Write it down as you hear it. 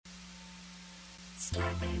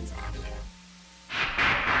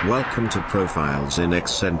Welcome to Profiles in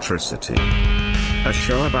Eccentricity, a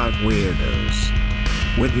show about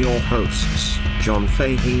weirdos. With your hosts, John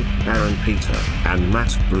Fahey, Aaron Peter, and Matt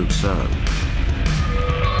Brousseau.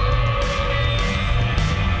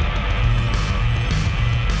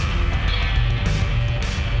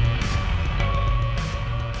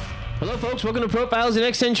 Hello, folks. Welcome to Profiles in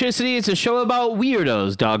Eccentricity. It's a show about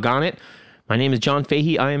weirdos, doggone it. My name is John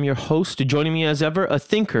Fahey. I am your host. Joining me as ever, a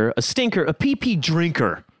thinker, a stinker, a pee-pee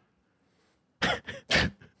drinker.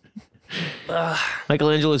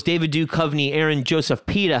 Michelangelo's David Duchovny, Aaron Joseph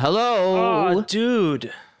Pita. Hello. Oh,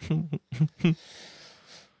 dude.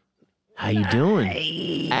 How you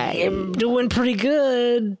doing? I'm doing pretty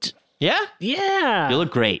good. Yeah? Yeah. You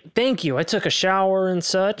look great. Thank you. I took a shower and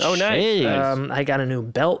such. Oh, nice. I got a new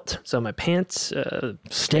belt, so my pants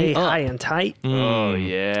stay up. high and tight. Oh,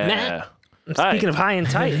 yeah. Matt, speaking of high and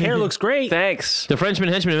tight, hair looks great. Thanks. The Frenchman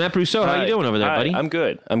henchman, Matt Brousseau. How you doing over there, Hi. buddy? I'm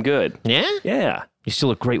good. Yeah? Yeah. You still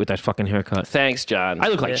look great with that fucking haircut. Thanks, John. I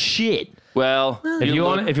look like shit. Well, If you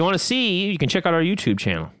want to see, you can check out our YouTube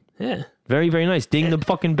channel. Yeah. Very, very nice. Ding the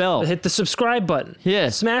fucking bell. Hit the subscribe button. Yeah.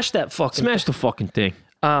 Smash that fucking. Smash the fucking thing.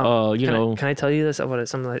 Can I tell you this?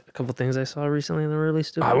 A couple things I saw recently that were really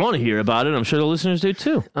stupid. I want to hear about it. I'm sure the listeners do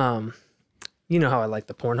too. You know how I like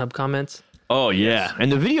the Pornhub comments. Oh yeah,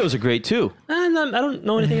 and the videos are great too. I don't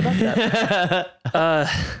know anything about that.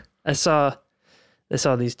 I saw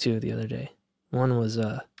these two the other day. One was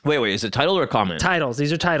Wait, is it title or a comment? titles.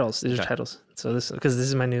 These are titles. These are titles. So this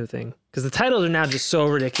is my new thing because the titles are now just so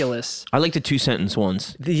ridiculous. I like the 2-sentence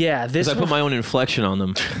ones. Yeah, this I put my own inflection on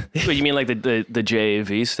them. Wait, you mean like the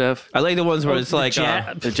JAV stuff? I like the ones where it's like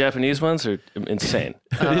The Japanese ones are insane.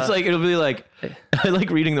 it's like it'll be like I like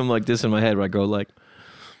reading them like this in my head where I go like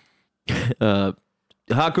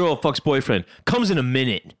hot girl fucks boyfriend comes in a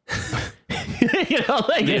minute. You know,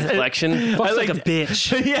 like The inflection. fucks like a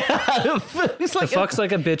bitch. Yeah, it's like Fucks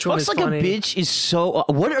like a bitch one fucks is like funny. a bitch is so.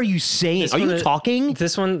 What are you saying? This Are you one- talking?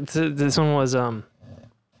 This one was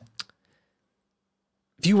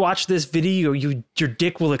if you watch this video, your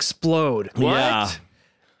dick will explode. What? Yeah.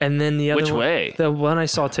 And then the other Which one, way? the one I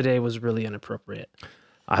saw today was really inappropriate.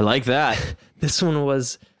 I like that. This one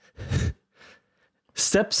was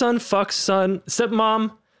stepmom fucks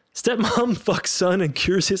son and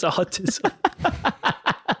cures his autism.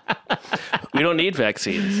 We don't need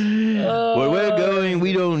vaccines. Where we're going,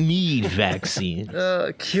 we don't need vaccine.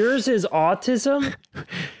 Cures his autism?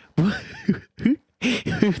 Who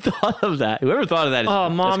thought of that? Whoever thought of that is Oh,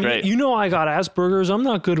 mom, great. you know I got Asperger's. I'm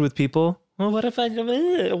not good with people. Well, what if I...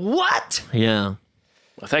 What? yeah.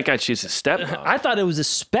 Well, thank God she's a stepmom. I thought it was a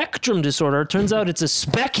spectrum disorder. It turns out it's a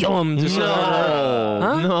speculum disorder.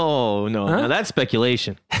 No. Now that's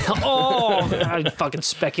speculation. Oh, I fucking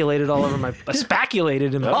speculated all over my...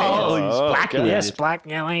 Speculated in my Speculated.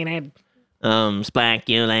 speculated.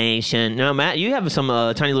 Speculation. No, Matt, you have some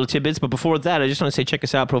tiny little tidbits, but before that, I just want to say check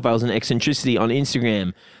us out, Profiles in Eccentricity on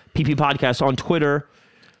Instagram, PP Podcast on Twitter,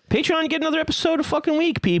 Patreon, get another episode a fucking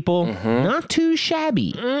week, people. Not too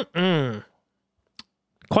shabby.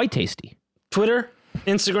 Quite tasty. Twitter,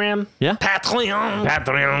 Instagram, Yeah. Patreon.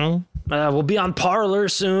 Patreon. We'll be on Parlor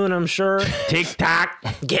soon, I'm sure. TikTok.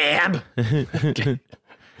 Gab.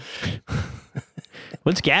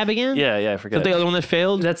 What's Gab again? Yeah, I Is forgot. that the other one that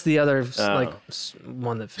failed? That's the other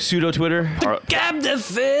one that... Pseudo Twitter. Gab that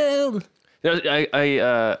failed.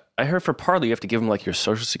 I heard for Parler you have to give them like your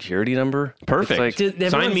social security number. Perfect. It's like,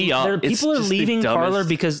 Sign me up. People are just the leaving Parlor dumbest-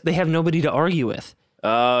 because they have nobody to argue with.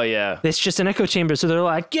 oh yeah. It's just an echo chamber. So they're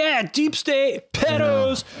like, yeah, deep state,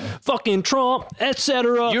 pedos, fucking Trump,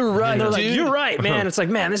 etc. You're right, And they're like, dude. you're right, man. It's like,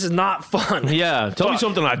 man, this is not fun. Yeah, tell me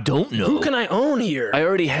something I don't know. Who can I own here? I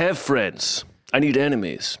already have friends. I need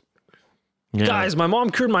enemies. Yeah. Guys, my mom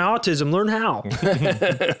cured my autism. Learn how.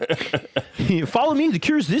 Follow me. The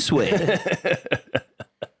cure's this way.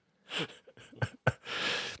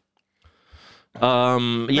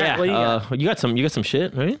 Yeah. what do you got? You got some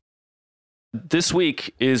shit, right? This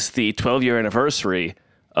week is the 12-year anniversary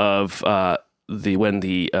of when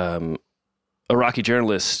the Iraqi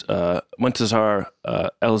journalist Muntazar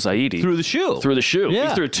El-Zaidi Through the shoe. threw the shoe. Yeah.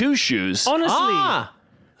 He threw two shoes. Honestly,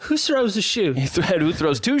 who throws a shoe? Who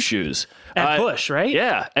throws two shoes? At Bush, right?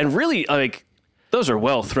 Yeah, and really, like, those are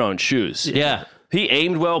well thrown shoes. Yeah. He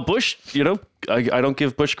aimed well. Bush, I don't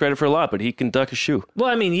give Bush credit for a lot, but he can duck a shoe. Well,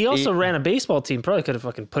 I mean, he also ran a baseball team. Probably could have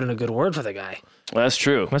fucking put in a good word for the guy. Well, that's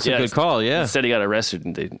true. That's a good call, yeah. Instead, he got arrested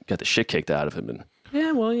and they got the shit kicked out of him and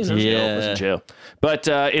Yeah, well, you know. was in jail. But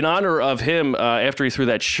in honor of him, after he threw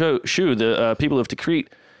that shoe, the people of Tikrit,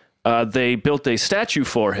 they built a statue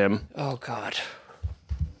for him. Oh, God.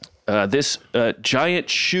 this giant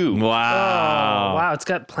shoe. Wow. Oh, wow, it's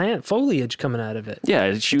got plant foliage coming out of it. Yeah,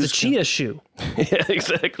 It's a chia shoe. Yeah,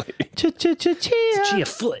 exactly. Chia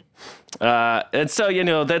foot. And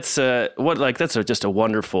so that's just a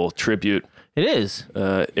wonderful tribute It is.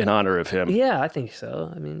 in honor of him. Yeah, I think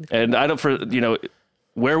so. I mean, And I don't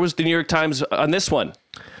where was the New York Times on this one?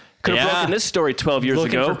 Could have Yeah. broken this story 12 years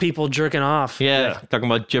looking ago. for people jerking off. Yeah. Talking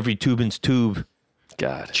about Jeffrey Toobin's tube.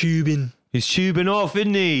 God. Tubing. He's tubing off,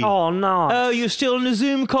 isn't he? Oh, no. Oh, you're still on the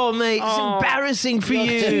Zoom call, mate. It's embarrassing for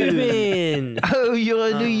you. Tubing. Oh, you're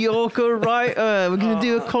a New Yorker writer. We're going to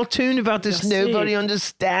do a cartoon about this. You're Nobody sick.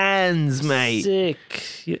 understands, mate.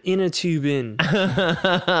 Sick. You're inner tubing.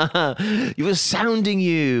 You were sounding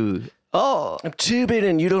you. Oh. I'm tubing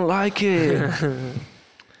and you don't like it.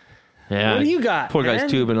 Yeah. What do you got? Poor guy's man?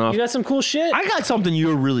 tubing off. You got some cool shit? I got something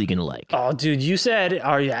you're really going to like. Oh, dude, you said,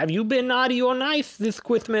 have you been naughty or nice this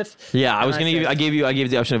Quizmith? Yeah, I was And going to give you, I gave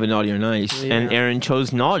the option of a naughty or nice, and Yeah. Aaron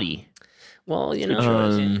chose naughty. Well, it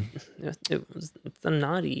was the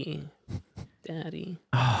naughty daddy.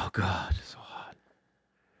 Oh, God. It's so hot.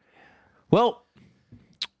 Well,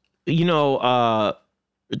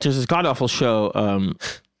 there's this god-awful show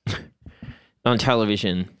on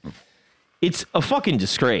television. It's a fucking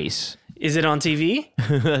disgrace. Is it on TV?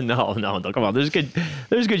 No, come on. There's good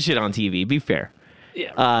shit on TV. Be fair.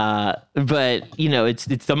 Yeah. But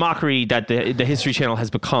it's the mockery that the History Channel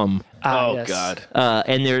has become, Oh, yes. God.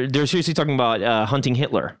 and they're seriously talking about hunting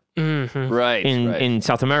Hitler Right. in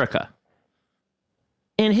South America.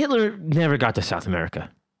 And Hitler never got to South America.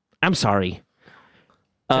 I'm sorry.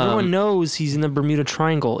 Everyone knows he's in the Bermuda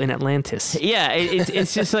Triangle in Atlantis. Yeah,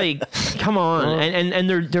 it's just like, come on, and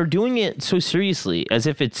they're doing it so seriously, as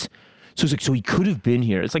if it's like, so he could have been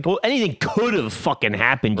here. It's like, well, anything could have fucking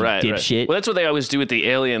happened, you dipshit. Well, that's what they always do with the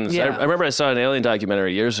aliens. Yeah. I remember I saw an alien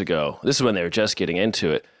documentary years ago. This is when they were just getting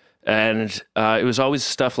into it. And it was always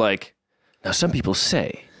stuff like, now some people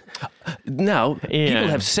say, now people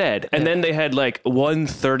have said, and then they had like 1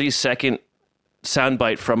 30-second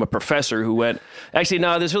soundbite from a professor who went, actually,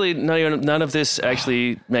 no, there's really none of this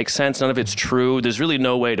actually makes sense. None of it's true. There's really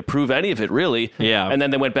no way to prove any of it, really. Yeah. And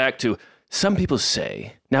then they went back to, some people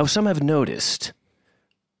say, now some have noticed.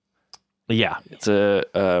 Yeah, It's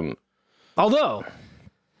a, Although,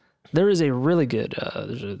 there is a really good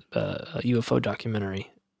there's a UFO documentary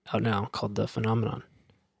out now called The Phenomenon.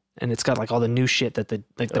 And it's got like all the new shit that the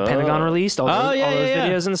Pentagon released, all those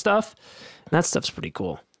videos and stuff. And that stuff's pretty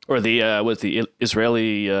cool. or the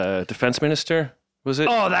Israeli defense minister, was it?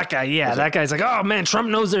 Oh, that guy, yeah. That guy's like, oh, man, Trump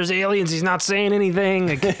knows there's aliens. He's not saying anything.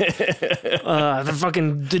 Like,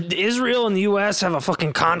 Israel and the U.S. have a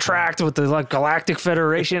fucking contract with the Galactic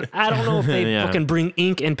Federation. I don't know if they fucking bring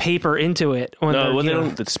ink and paper into it. When they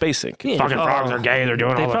don't. The space ink. Yeah, fucking frogs are gay. They're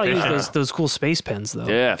doing They all the probably things. use those cool space pens, though.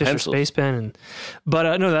 Yeah, Fisher pencils. Space Pen.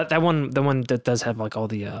 But no, the one that does have like all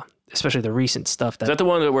the, especially the recent stuff. Is that the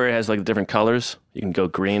one where it has like different colors? You can go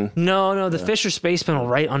green. No, the Fisher Space Pen will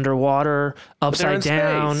write underwater, upside they're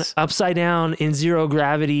in down in zero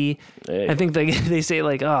gravity. Hey. I think they say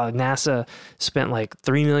like, oh, NASA spent like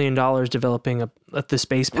 $3 million developing the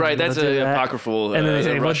space pen. Right, that's They'll do a that. apocryphal. And then they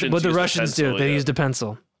say Russians what the used a Russians do. pencil, They yeah. used a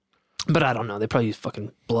pencil. But I don't know. They probably use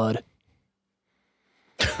fucking blood.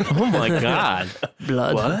 Oh my God.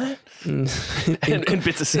 Blood. What? and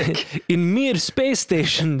bits of sick. In Mir space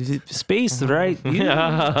station, space, right?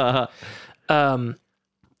 Yeah. But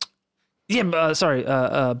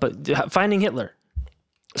finding Hitler,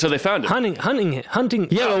 So they found it. hunting.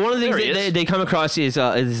 Yeah, but one of the there things he that is. they come across is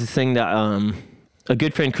this thing that a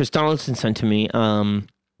good friend Chris Donaldson sent to me. And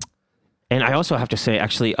I also have to say,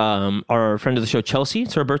 actually, our friend of the show Chelsea,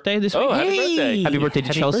 it's her birthday this week. Oh, happy birthday! Happy birthday to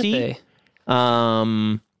Happy Chelsea. birthday.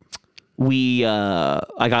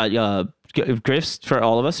 I got gifts for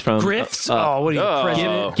all of us from Grifts? What are you, oh.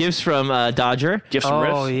 president? gifts from Dodger. Gifts from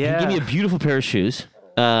Oh, Riff. yeah. He gave me a beautiful pair of shoes.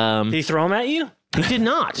 Did he throw them at you? He did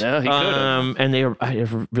not. Yeah, he could've. And they are I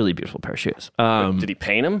have a really beautiful pair of shoes. Did he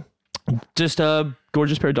paint him? Just a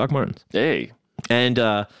gorgeous pair of Doc Martens. Hey. And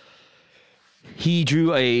he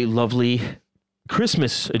drew a lovely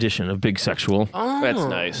Christmas edition of Big Sexual. That's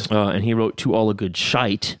nice. And he wrote "To All a Good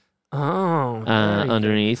Shite"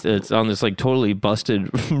 underneath. It's on this like totally busted,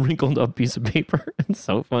 wrinkled up piece of paper. It's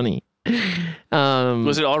so funny.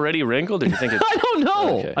 Was it already wrinkled? Or do you think it? I don't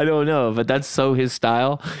know. Okay. I don't know, but that's so his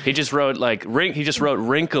style. He just wrote He just wrote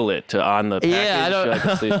 "wrinkle it" on the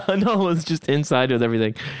package. Yeah, I know it's just inside with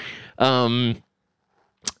everything.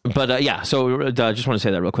 But yeah, so just want to say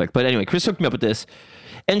that real quick. But anyway, Chris hooked me up with this,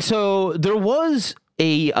 and so there was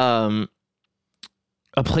a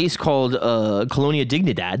place called Colonia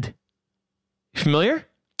Dignidad. Familiar?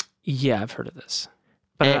 Yeah, I've heard of this.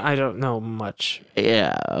 But I don't know much.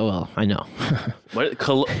 Yeah, well, I know.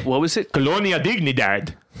 What was it? Colonia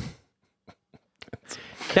Dignidad.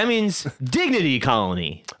 That means dignity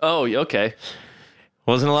colony. Oh, okay.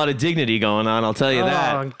 Wasn't a lot of dignity going on, I'll tell you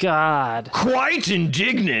that. Oh, God. Quite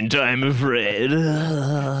indignant, I'm afraid.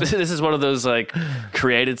 This is one of those like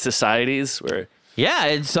created societies where. Yeah,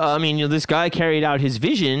 it's. I mean, this guy carried out his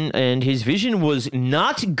vision, and his vision was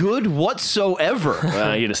not good whatsoever.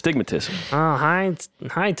 You had astigmatism. Oh, high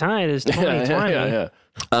tide is 2020. Yeah.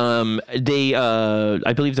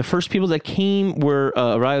 I believe the first people that came were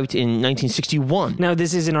arrived in 1961. Now,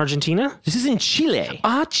 this is in Argentina? This is in Chile.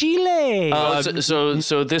 Ah, Chile.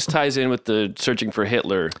 So this ties in with the searching for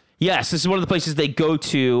Hitler. Yes, this is one of the places they go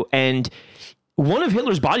to, and one of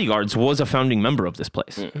Hitler's bodyguards was a founding member of this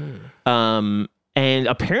place. And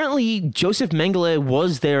apparently Joseph Mengele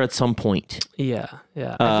was there at some point. Yeah.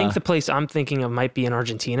 I think the place I'm thinking of might be in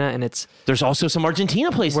Argentina, and there's also some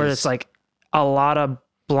Argentina places where it's like a lot of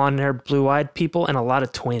blonde-haired, blue-eyed people and a lot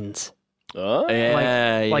of twins. Oh,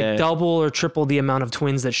 Like double or triple the amount of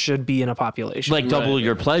twins that should be in a population. Like double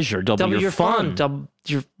your pleasure, double your fun.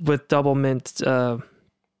 With double mint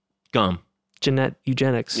gum.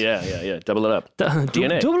 Eugenics. Yeah. Double it up.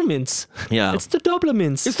 DNA. Double mints. Yeah. It's the double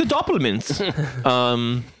mints. It's the doppelmints.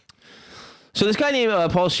 So this guy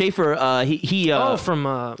named Paul Schaefer, he from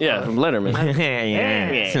Letterman.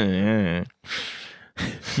 Yeah.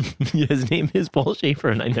 His name is Paul Schaefer,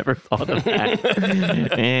 and I never thought of that.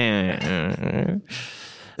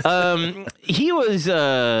 He was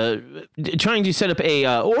trying to set up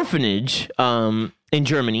a orphanage in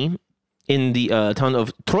Germany, in the town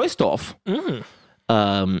of Troisdorf.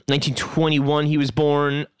 1921, he was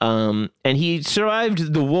born, and he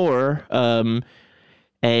survived the war,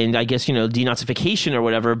 and I guess, denazification or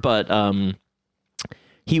whatever, but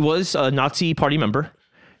he was a Nazi party member.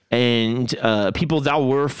 And people that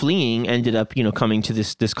were fleeing ended up, coming to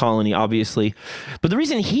this colony, obviously. But the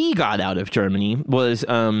reason he got out of Germany was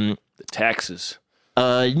the taxes.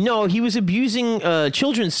 No, he was abusing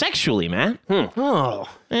children sexually, man. Oh,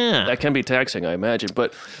 yeah. That can be taxing, I imagine.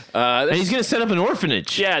 But and he's going to set up an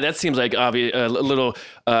orphanage. Yeah, that seems like obvious. A little.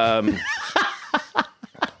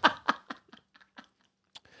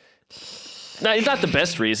 No, it's not the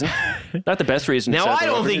best reason. Not the best reason. Now, I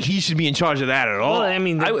don't think he should be in charge of that at all. well, I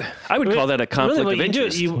mean, I would call that a conflict of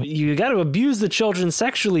interest. You got to abuse the children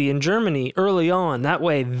sexually in Germany early on. That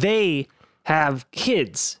way they have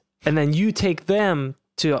kids, and then you take them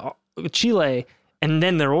to Chile, and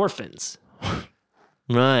then they're orphans.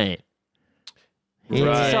 Right.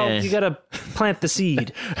 Right. So you got to plant the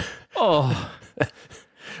seed. Oh.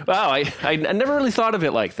 Wow, I never really thought of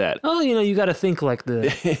it like that. Oh, you got to think like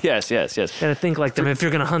the. Yes. Got to think like them if you're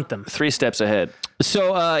going to hunt them. 3 steps ahead.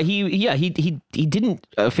 So he didn't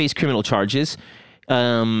face criminal charges,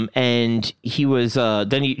 and he was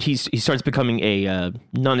then he starts becoming a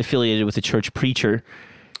non-affiliated with the church preacher.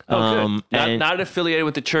 Oh, good. Not affiliated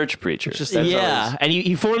with the church preacher. And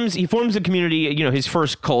he forms a community. His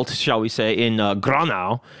first cult, shall we say, in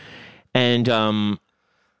Gronau, and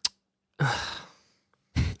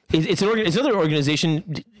it's another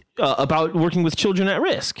organization about working with children at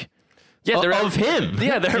risk. Yeah, of him.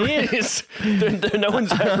 Yeah, there is. No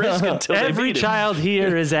one's at risk until every child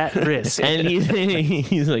here is at risk. And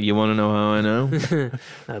he's like, you want to know how I know?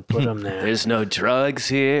 I put him there. There's no drugs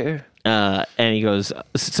here. And he goes.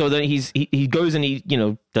 So then he goes and he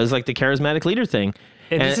does like the charismatic leader thing.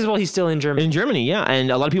 And this is while he's still in Germany. In Germany, yeah,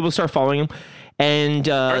 and a lot of people start following him. And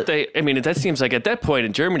aren't they? I mean, that seems like at that point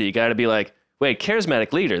in Germany, you got to be like, wait,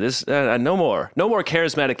 charismatic leader. This no more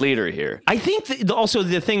charismatic leader here. I think also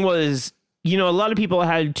the thing was, a lot of people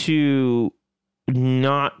had to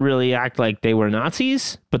not really act like they were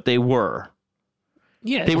Nazis, but they were.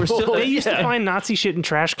 Yeah, they were still. They used to find Nazi shit in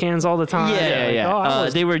trash cans all the time. Yeah.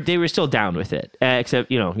 They were still down with it, except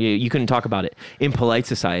you couldn't talk about it in polite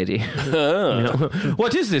society.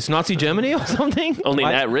 What is this, Nazi Germany or something? Only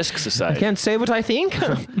an at-risk society. I can't say what I think.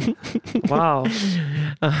 Wow.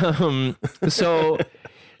 So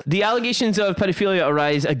the allegations of pedophilia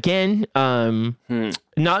arise again.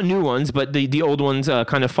 Not new ones, but the old ones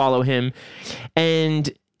kind of follow him,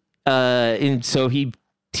 and so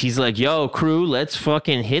he's like, yo, crew, let's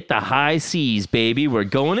fucking hit the high seas, baby. We're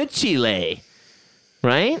going to Chile.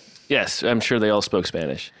 Right? Yes, I'm sure they all spoke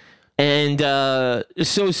Spanish. And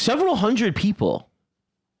so several hundred people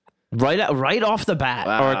right off the bat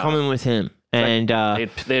are coming with him. And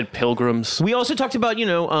they had pilgrims. We also talked about,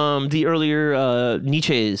 the earlier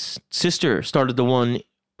Nietzsche's sister started an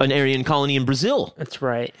Aryan colony in Brazil. That's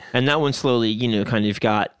right. And that one slowly, kind of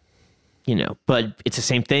got but it's the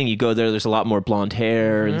same thing. You go there, there's a lot more blonde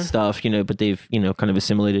hair and stuff, but they've, kind of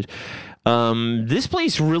assimilated. This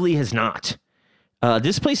place really has not.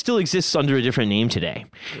 This place still exists under a different name today.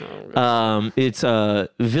 It's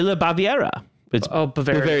Villa Baviera. It's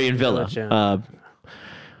Bavarian Villa. Yeah.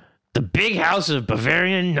 The big house of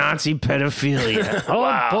Bavarian Nazi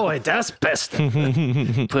pedophilia. Boy, that's best.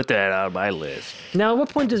 Put that on my list. Now, at what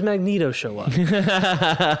point does Magneto show up? He was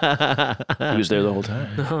there the whole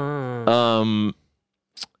time.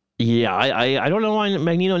 Yeah, I don't know why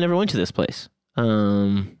Magneto never went to this place.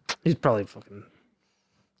 He's probably fucking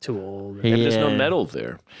too old. And there's no metal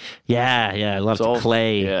there. Yeah, a lot of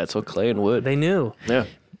clay. Yeah, it's all clay and wood. They knew. Yeah.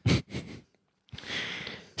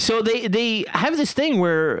 So they have this thing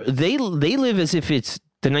where they live as if it's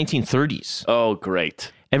the 1930s. Oh,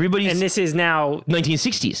 great. And this is now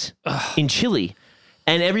 1960s in Chile.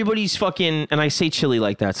 And everybody's fucking, and I say Chile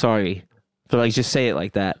like that, sorry. But I just say it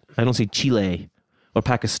like that. I don't say Chile or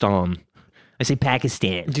Pakistan. I say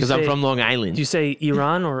Pakistan because I'm from Long Island. Do you say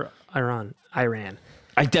Iran or Iran? Iran.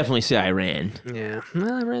 I definitely say Iran. Yeah.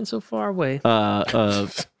 Well, Iran's so far away.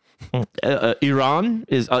 Iran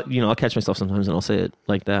is, I'll catch myself sometimes and I'll say it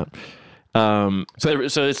like that. So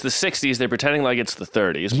it's the 60s. They're pretending like it's the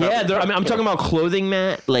 30s. Yeah, I'm talking about clothing,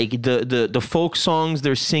 Matt. Like the folk songs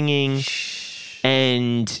they're singing,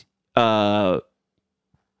 and but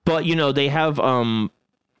they have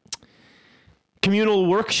communal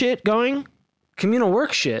work shit going. Communal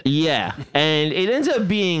work shit. Yeah, and it ends up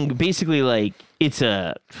being basically like it's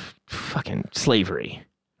a fucking slavery.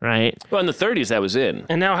 Right. Well, in the 30s, that was in.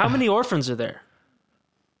 And now, how many orphans are there?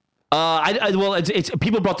 Well, it's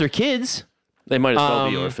people brought their kids. They might as well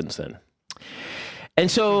be orphans then. And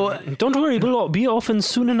so, don't worry, we'll be orphans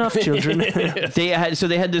soon enough, children. They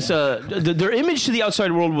had this. Their image to the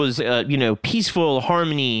outside world was, peaceful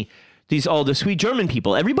harmony. All the sweet German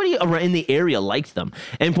people. Everybody around in the area liked them,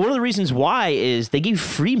 and one of the reasons why is they gave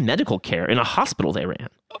free medical care in a hospital they ran.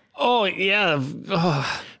 Oh yeah,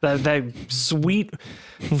 that sweet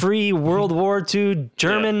free World War II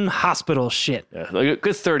German hospital shit. Yeah, like a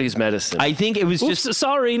good 30s medicine. I think it was just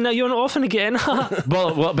sorry. Now you're an orphan again.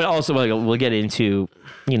 well, but also we'll get into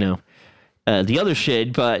the other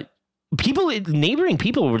shit. But neighboring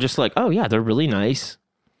people were just like, oh yeah, they're really nice.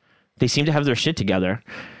 They seem to have their shit together.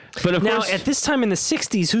 But of course, at this time in the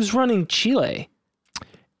 60s, who's running Chile?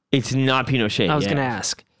 It's not Pinochet. I was going to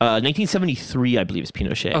ask. 1973, I believe, is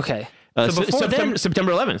Pinochet. Okay. So before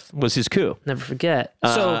September 11th was his coup. Never forget.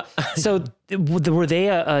 So were they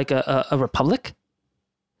a republic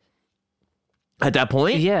at that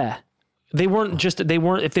point? Yeah, they weren't. If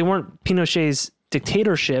they weren't Pinochet's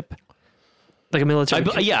dictatorship, like a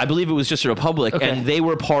military. I believe it was just a republic, and they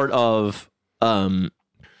were part of,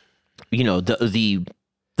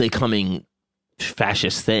 the coming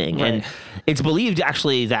fascist thing, right. And it's believed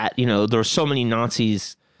actually that there's so many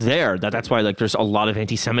Nazis there that's why there's a lot of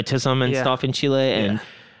anti-Semitism and stuff in Chile,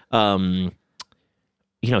 and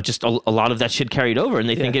just a lot of that shit carried over, and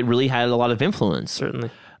they think it really had a lot of influence. Certainly,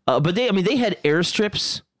 but they had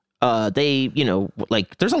airstrips.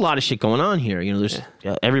 There's a lot of shit going on here. There's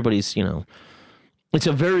everybody's. It's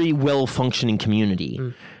a very well functioning community.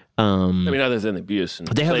 Other than abuse.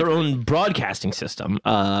 They have their own broadcasting system,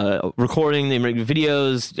 recording, they make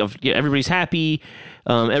videos of everybody's happy.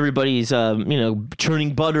 Everybody's,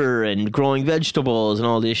 churning butter and growing vegetables and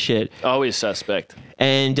all this shit. Always suspect.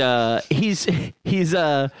 And he's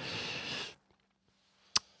got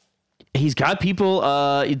people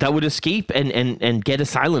that would escape and get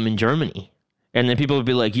asylum in Germany. And then people would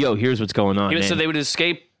be like, yo, here's what's going on. So they would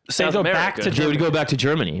escape South America. They would go back to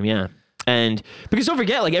Germany, yeah. And because don't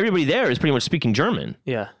forget, everybody there is pretty much speaking German.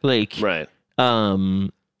 Yeah. Right.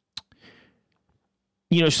 Some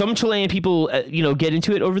Chilean people, get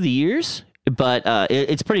into it over the years, but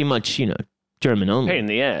it's pretty much, German only. Pain in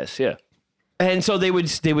the ass, yeah. And so they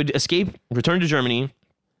would escape, return to Germany,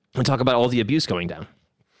 and talk about all the abuse going down.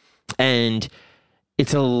 And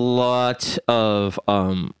it's a lot of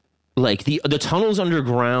the tunnels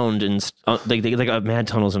underground and they got mad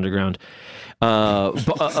tunnels underground.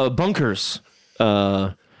 Bunkers.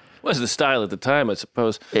 Was the style at the time, I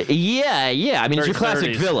suppose. Yeah. I mean, it's your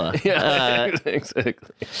classic 30s. villa. Yeah,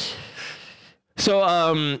 exactly. So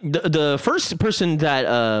the first person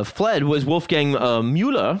that fled was Wolfgang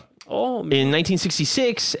Müller in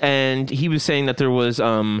 1966, and he was saying that there was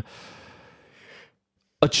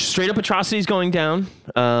straight up atrocities going down.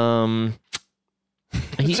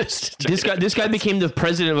 This guy became the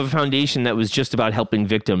president of a foundation that was just about helping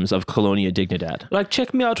victims of Colonia Dignidad. Like,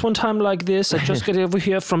 check me out one time like this. I just got over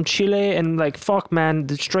here from Chile, and like, fuck, man,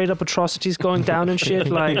 the straight up atrocities going down and shit.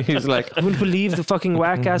 Like, He's like, I wouldn't believe the fucking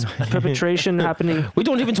whack ass perpetration happening. we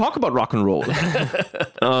don't even talk about rock and roll.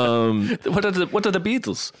 What are the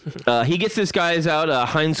Beatles? He gets this guy's out,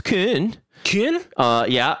 Heinz Kuhn. Kuhn?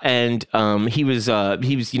 Yeah, and he was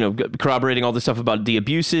corroborating all the stuff about the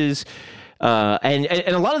abuses, and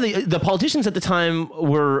a lot of the politicians at the time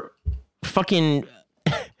were fucking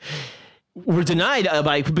were denied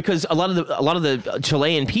because a lot of the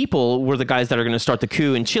Chilean people were the guys that are going to start the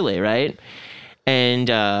coup in Chile, right? And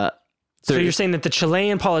so you're saying that the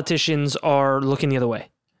Chilean politicians are looking the other way?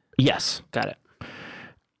 Yes, Got it.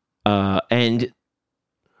 and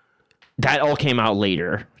that all came out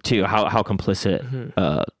later too. How complicit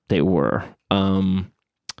they were.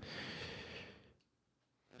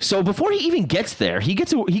 So before he even gets there, he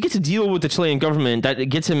gets a deal with the Chilean government that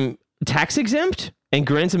gets him tax exempt and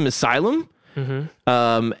grants him asylum.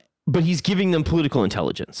 But he's giving them political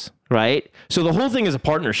intelligence, right? So the whole thing is a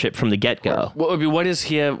partnership from the get-go. What does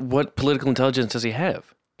he have? What political intelligence does he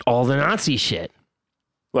have? All the Nazi shit.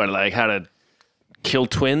 What, like how to kill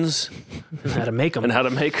twins How to make them. and how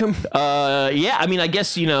to make them? Yeah, I mean, I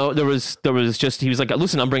guess, there was just, he was like,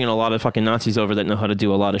 listen, I'm bringing a lot of fucking Nazis over that know how to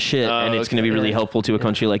do a lot of shit, and it's going to be really helpful to a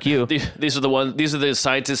country like you. These are the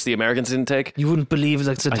scientists the Americans didn't take. You wouldn't believe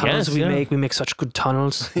like the tunnels guess, we yeah. make. We make such good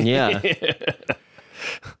tunnels. Yeah.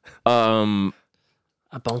 Our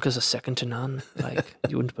bunkers are second to none. Like,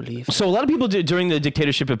 you wouldn't believe. So a lot of people during the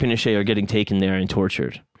dictatorship of Pinochet are getting taken there and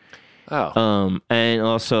tortured. Oh, And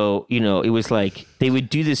also, it was like they would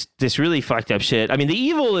do this really fucked up shit. I mean, the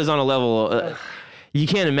evil is on a level you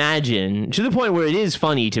can't imagine, to the point where it is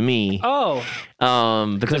funny to me. Oh,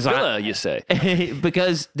 Because you say.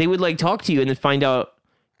 because they would like talk to you and then find out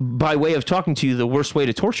by way of talking to you the worst way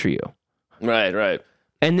to torture you, Right.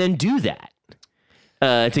 and then do that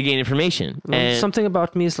to gain information. And something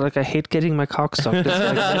about me is like I hate getting my cock sucked. It's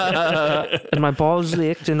like, and my balls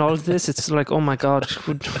licked and all this. It's like, oh my god,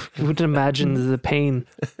 would imagine the pain.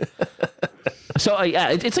 so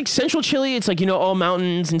it's like central Chile. It's like all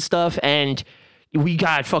mountains and stuff, and we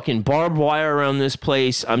got fucking barbed wire around this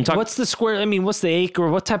place. I'm talking. What's the square? I mean, what's the acre?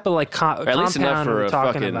 What type of like At least enough compound for are we a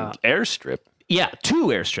talking fucking about? airstrip. Yeah, 2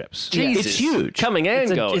 airstrips. Jesus. It's huge. Coming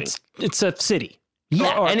and going. It's a city.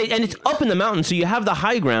 Yeah, and it's up in the mountain, so you have the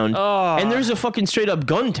high ground, and there's a fucking straight up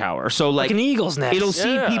gun tower. So like Like an eagle's nest. it'll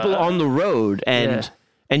see people on the road, and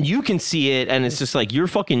you can see it, and it's just like you're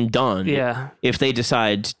fucking done. Yeah. If they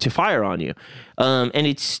decide to fire on you, and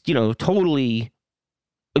it's totally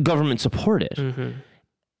government supported,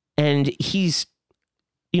 and he's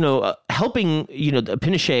helping the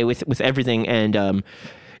Pinochet with everything, and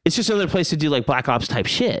it's just another place to do like black ops type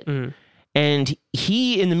shit, and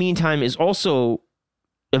he in the meantime is also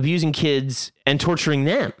abusing kids and torturing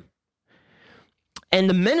them. And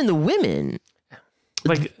the men and the women,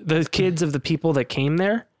 like the kids of the people that came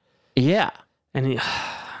there. yeah. And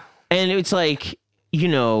And it's like,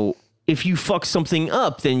 if you fuck something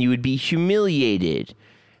up, then you would be humiliated.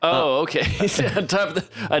 Oh, okay. on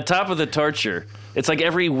top of the torture, it's like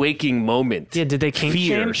every waking moment. yeah, did they kink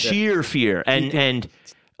Fear, shame? sheer fear. And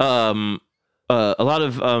a lot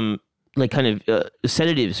of kind of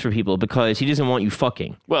sedatives for people because he doesn't want you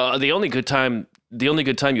fucking. Well, the only good time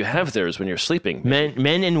you have there is when you're sleeping.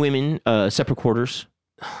 Men and women, separate quarters.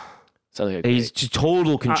 Sounds like He's just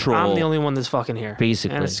total control. I'm the only one that's fucking here.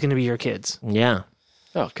 Basically. And it's going to be your kids. Yeah.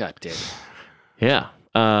 oh, god damn it. Yeah.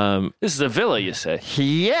 This is a villa, you say?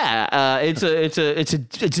 Yeah. It's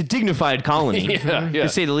a dignified colony, Yeah. to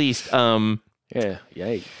say the least. Yeah.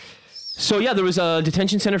 Yay. So yeah, there was a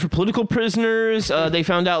detention center for political prisoners. They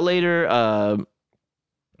found out later.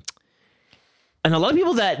 And a lot of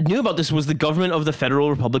people that knew about this was the government of the Federal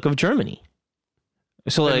Republic of Germany.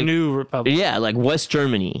 So The like, new republic. yeah, like West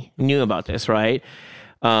Germany knew about this, right?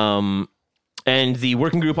 And the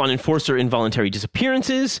Working Group on Enforcer Involuntary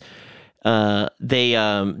Disappearances, they've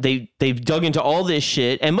dug into all this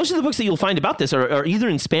shit, and most of the books that you'll find about this are either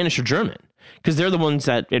in Spanish or German, because they're the ones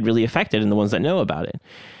that it really affected and the ones that know about it.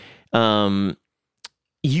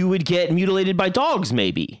 You would get mutilated by dogs,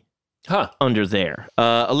 maybe, under there.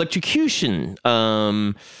 Electrocution.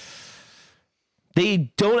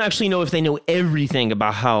 They don't actually know if they know everything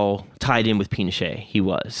about how tied in with Pinochet he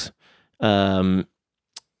was.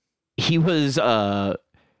 He was, I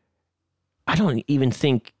don't even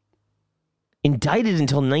think, indicted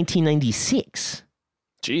until 1996.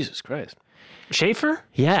 Jesus Christ. Schaefer?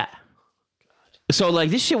 Yeah. So, like,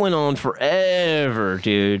 this shit went on forever,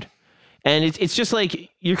 dude. And it's just like,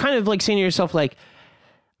 you're kind of like saying to yourself, like,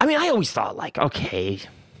 I mean, I always thought like, okay,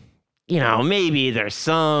 you know, maybe there's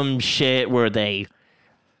some shit where they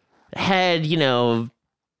had, you know,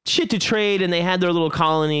 shit to trade and they had their little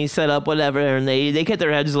colony set up, whatever, and they kept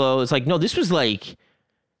their heads low. It's like, no, this was like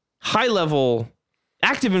high level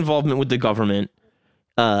active involvement with the government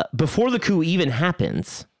before the coup even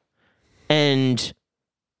happens. And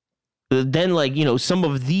then, like, you know, some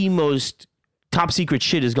of the most top secret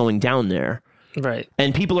shit is going down there. Right.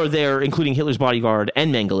 And people are there, including Hitler's bodyguard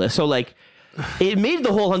and Mengele. So, like, it made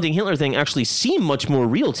the whole hunting Hitler thing actually seem much more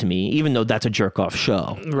real to me, even though that's a jerk-off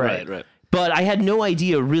show. Right. But I had no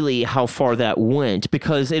idea really how far that went,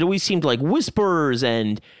 because it always seemed like whispers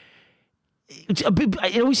and it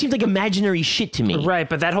always seemed like imaginary shit to me. Right,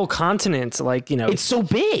 but that whole continent, like, you know, it's so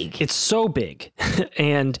big. It's so big,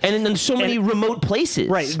 and in so many remote places.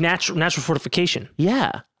 Right, natural fortification.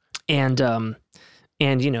 Yeah, and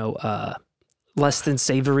you know, less than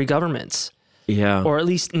savory governments. Yeah, or at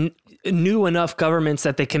least new enough governments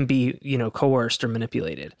that they can be, you know, coerced or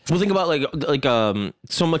manipulated. Well, think about like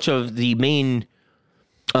so much of the main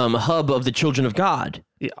hub of the Children of God.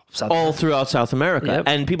 Yeah, all throughout South America. Yep.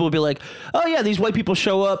 And people will be like, oh yeah, these white people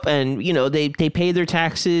show up and, you know, they pay their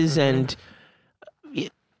taxes and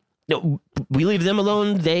you know, we leave them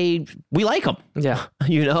alone. We like them. Yeah.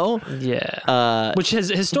 You know? Yeah. Which has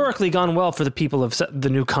historically gone well for the people of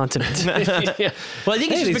the new continent. Yeah. Well, I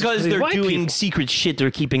think it's just because they're doing secret shit.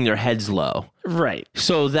 They're keeping their heads low. Right.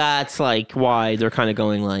 So that's like why they're kind of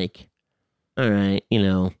going like, all right, you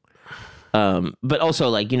know. But also,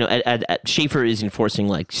 like, you know, Schaefer is enforcing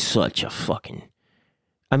like such a fucking,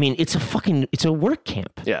 I mean, it's a work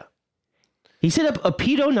camp. Yeah. He set up a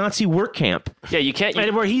pedo-Nazi work camp. Yeah, you can't.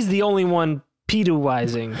 Where he's the only one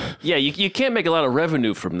pedo-wizing. Yeah, you can't make a lot of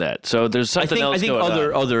revenue from that. So there's something else going on. I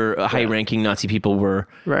think other high-ranking Nazi people were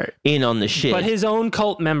in on the shit. But his own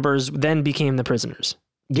cult members then became the prisoners.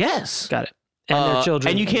 Yes. Got it. And their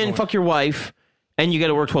children. And you can't fuck your wife, and you got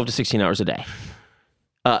to work 12 to 16 hours a day.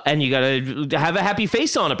 And you gotta have a happy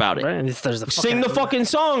face on about it. Right. And there's sing the fucking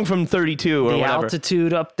song from 32 or the whatever.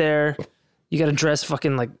 Altitude up there. You gotta dress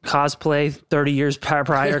fucking like cosplay 30 years prior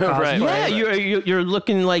cosplay. Right. Yeah, you're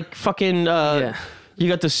looking like fucking. You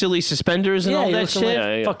got the silly suspenders and all that shit.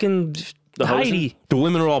 Like fucking Heidi. The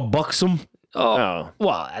women are all buxom. Oh,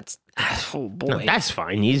 well, that's boy. No, that's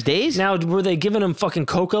fine these days. Now, were they giving them fucking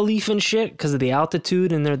coca leaf and shit because of the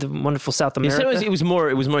altitude and they're the wonderful South America? It was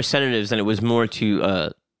more sedatives than it was more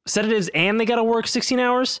to sedatives, and they got to work 16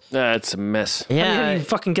 hours. That's a mess. Yeah, how do you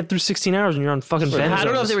fucking get through 16 hours when you're on fucking benzos? I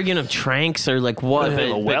don't know if they were giving them tranks or like what.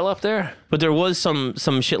 A well up there, but there was some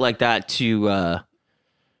shit like that to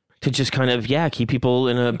just kind of keep people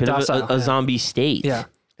in a bit of a zombie state. Yeah.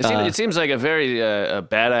 It seems like a very a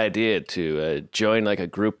bad idea to join like a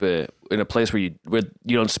group in a place where you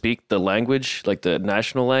don't speak the language, like the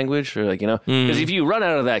national language, or like, you know, because if you run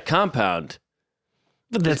out of that compound,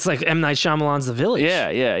 that's like M. Night Shyamalan's The Village. Yeah.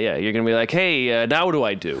 You're gonna be like, hey, now what do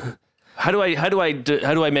I do? How do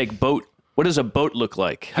I make boat? What does a boat look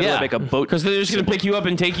like? How do I make a boat? Because they're just gonna pick you up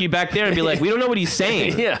and take you back there and be like, we don't know what he's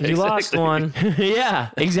saying. Yeah, you lost one. Yeah,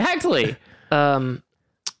 exactly. Wow.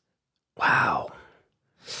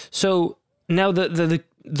 So now the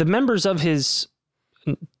members of his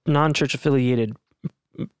non-church affiliated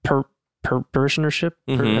parishionership,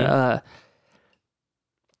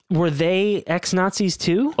 were they ex-Nazis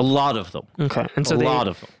too? A lot of them. Okay, and so a lot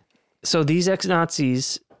of them. So these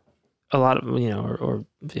ex-Nazis, a lot of or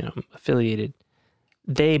affiliated,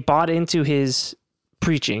 they bought into his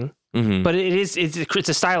preaching, but it's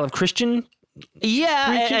a style of Christian.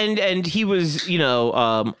 Yeah, preaching? and he was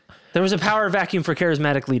there was a power vacuum for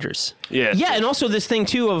charismatic leaders. Yeah, and also this thing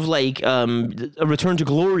too of like a return to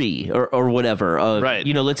glory or whatever. Right.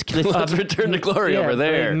 Let's return to glory over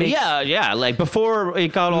there. Like before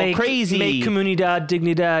it got all crazy. Make Comunidad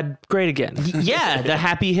Dignidad great again. Yeah, the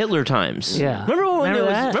happy Hitler times. Yeah. Remember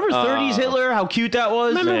that? Remember 30s Hitler? How cute that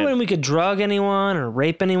was? Remember when we could drug anyone or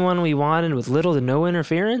rape anyone we wanted with little to no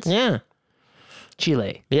interference? Yeah.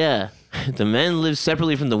 Chile. Yeah. The men lived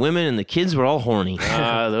separately from the women, and the kids were all horny.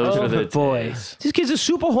 Those were the boys. These kids are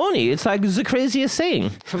super horny. It's like the craziest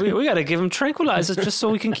thing. We got to give them tranquilizers just so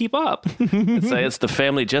we can keep up. It's the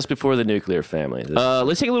family just before the nuclear family.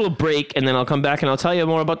 Let's take a little break, and then I'll come back and I'll tell you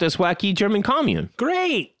more about this wacky German commune.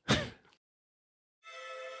 Great.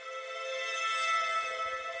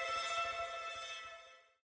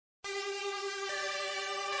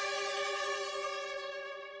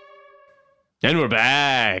 And we're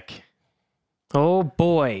back. Oh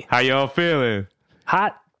boy. How y'all feeling?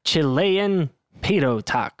 Hot Chilean pedo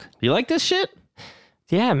talk. You like this shit?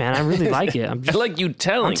 Yeah, man, I really like it. I like you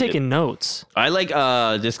telling. I'm taking notes. I like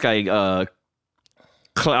this guy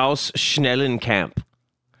Klaus Schnellenkamp.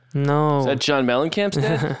 No. Is that John Mellencamp's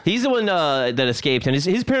dad? He's the one that escaped, and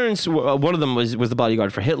his parents. One of them was the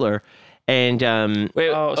bodyguard for Hitler, and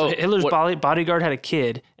Wait, so Hitler's what- bodyguard had a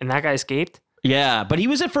kid, and that guy escaped? yeah, but he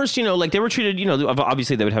was at first, like they were treated,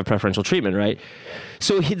 obviously they would have preferential treatment, right?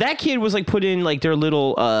 So that kid was like put in like their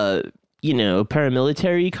little,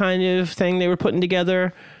 paramilitary kind of thing they were putting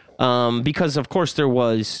together, because of course there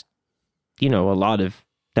was, a lot of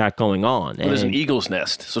that going on. Well, there's an eagle's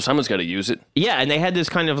nest, so someone's got to use it. Yeah, and they had this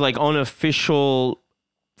kind of like unofficial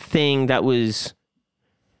thing that was,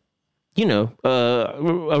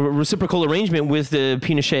 a reciprocal arrangement with the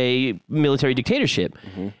Pinochet military dictatorship.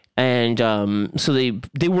 Mm-hmm. And so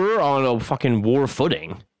they were on a fucking war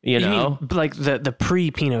footing, you know? mean like the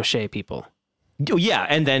pre-Pinochet people? Oh, yeah,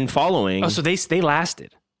 and then following. Oh, so they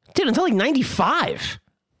lasted. Dude, until like 95.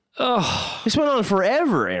 Oh, This went on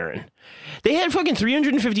forever, Aaron. They had fucking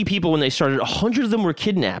 350 people when they started. 100 of them were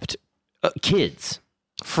kidnapped. Kids.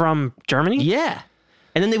 from Germany? Yeah.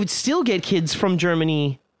 And then they would still get kids from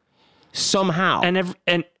Germany somehow. And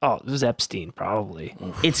it was Epstein probably.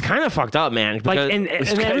 It's kind of fucked up, man. Like because- and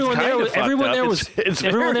everyone there was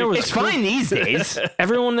it's fine these days.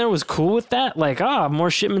 everyone there was cool with that. Like,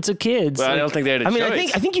 more shipments of kids. Well, I Like, don't think they had a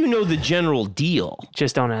choice. I think you know the general deal.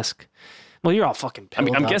 just don't ask. Well, you're all fucking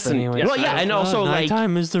pilled I'm up guessing- anyway. yeah. Well, yeah, and also like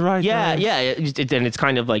time is the right yeah, time. yeah. Then it's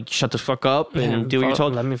kind of like shut the fuck up and Yeah, do what you're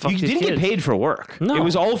told. let me fuck You these didn't get kids. paid for work. No. It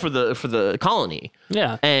was all for the colony.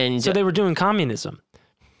 Yeah. And So they were doing communism.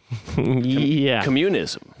 yeah,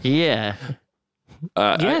 Communism. yeah.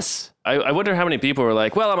 Yes. I wonder how many people were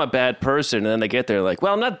like, well, I'm a bad person. And then they get there like,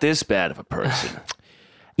 well, I'm not this bad of a person.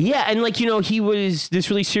 Yeah, and like he was this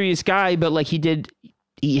really serious guy, but like he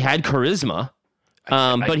had charisma.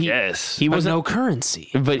 But he guess. he But wasn't. no currency.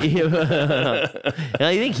 But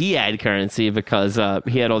I think he had currency because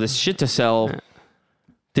he had all this shit to sell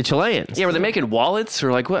to Chileans. Yeah, were they making wallets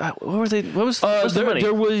or like what were they? What was the money?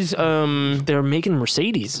 there was They were making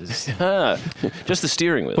Mercedes. Just the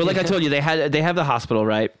steering wheel. well, like I told you, they have the hospital,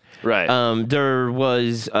 right? right. There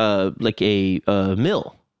was like a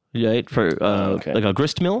mill, right, for okay. like a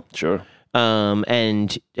grist mill. Sure.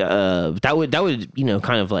 And that would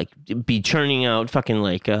kind of like be churning out fucking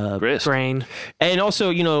like Grist. Grain. and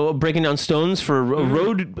also breaking down stones for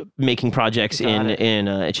road making projects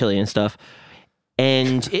in Chile and stuff.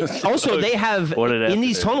 And also they have What did it have in to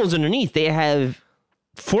these do? tunnels underneath they have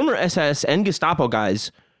former SS and Gestapo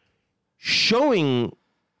guys showing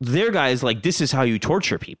their guys like this is how you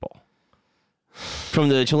torture people from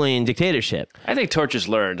the Chilean dictatorship. I think torture's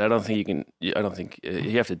learned. I don't think you can. I don't think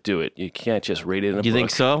you have to do it. You can't just read it in a book. You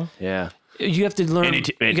think so? Yeah. You have to learn.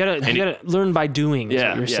 You gotta learn by doing. Is Yeah,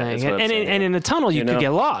 what you're yeah, saying. that's what I'm And saying, and in a tunnel, you know? could get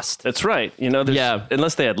lost. That's right. There's, Yeah.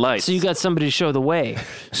 unless they had lights. So you got somebody to show the way.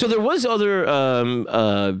 So there was other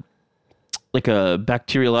like a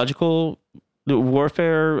bacteriological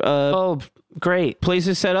warfare Oh, great.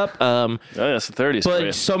 places set up. oh, that's the 30s. for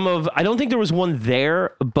you. But I don't think there was one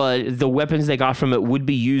there, but the weapons they got from it would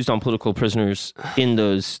be used on political prisoners in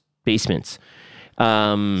those basements.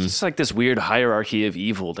 It's like this weird hierarchy of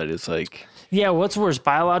evil that is like. Yeah, what's worse,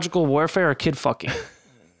 biological warfare or kid fucking?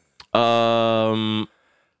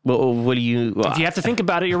 Well, what do you? If you have to think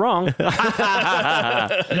about it, you're wrong.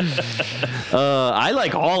 I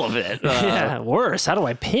like all of it. Yeah, worse. How do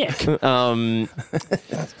I pick? The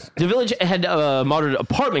village had modern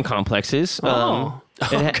apartment complexes. Oh. It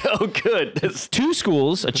had Oh, good. That's, 2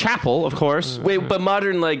 schools, a chapel, of course. wait, but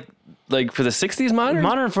modern like for the 60s modern?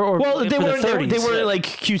 Modern for Well, for they the weren't. 30s. They weren't like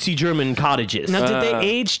cutesy German cottages. Now, did they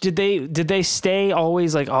age? Did they stay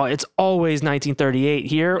always like, oh, it's always 1938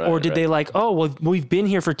 here, or did they like, oh, well, we've been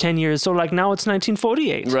here for 10 years, so like now it's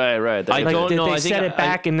 1948? Right. I Like, don't did know. they I think set it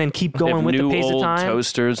back and then keep going with the new pace old of time?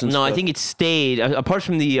 toasters and No, stuff. I think it stayed. Apart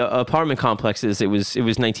from the apartment complexes, it was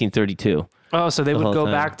 1932. Oh, so they would whole go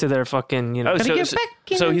time. back to their fucking, Oh, Gotta so, get so, back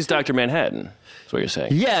in so the- he's Dr. Manhattan. That's what you're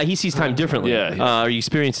saying. Yeah, he sees time differently. Yeah, yeah. Or he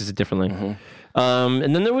experiences it differently.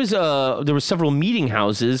 And then there was several meeting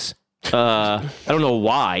houses. I don't know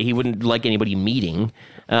why he wouldn't like anybody meeting.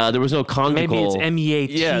 There was no conjugal. maybe it's MEAT.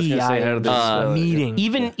 Yeah, I was gonna say, how did they spell it?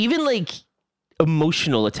 meeting. even like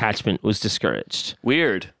emotional attachment was discouraged.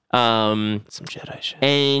 Weird. Um, Some Jedi shit.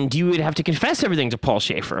 and you would have to confess everything to Paul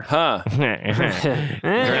Schaefer. Huh.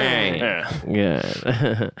 Right. Yeah.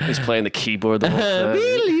 Yeah. He's playing the keyboard the whole time.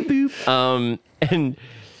 Beely boop. And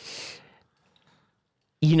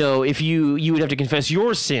if you would have to confess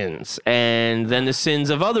your sins and then the sins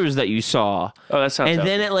of others that you saw. Oh, that sounds And tough.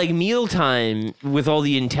 then at like mealtime, with all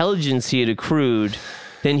the intelligence he had accrued,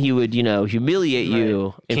 then he would, humiliate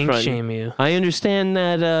you in Kink front. shame you. I understand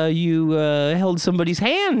that you held somebody's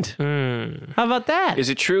hand. How about that? Is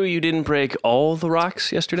it true you didn't break all the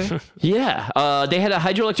rocks yesterday? Yeah. They had a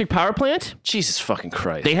hydroelectric power plant. Jesus fucking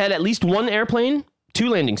Christ. They had at least one airplane, 2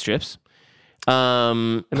 landing strips.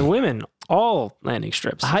 And the women, all landing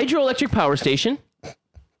strips. Hydroelectric power station.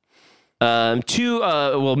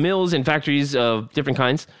 2 mills and factories of different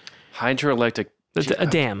kinds. Hydroelectric. A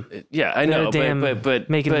dam. Yeah, I know, A dam but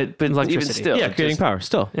making even electricity. still, Yeah, creating power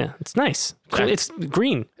still. Yeah, it's nice. Cool. It's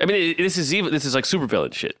green. I mean, this is like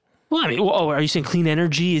supervillain shit. Well, I mean, are you saying clean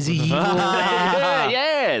energy is evil?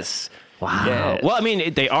 Yes. Wow. Yeah. Well, I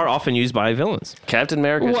mean, they are often used by villains. Captain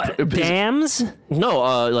America. What, dams?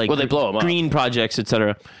 No, like Well, they blow 'em up. green projects,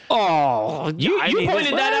 etc. Oh, You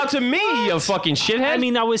pointed that out to me, you fucking shithead. I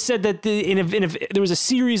mean, I was said that if there was a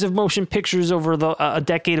series of motion pictures over a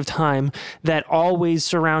decade of time that always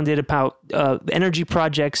surrounded about energy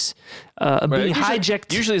projects being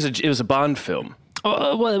hijacked. Usually it was a Bond film.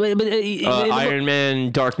 Iron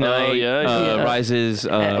Man, Dark Knight, Rises,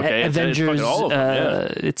 Okay, it's Avengers, fucking all of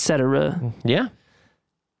them, etc. yeah.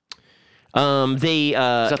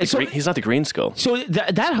 He's not the Green Skull. So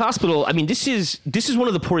that hospital, I mean, this is one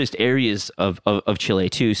of the poorest areas of Chile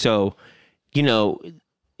too. So,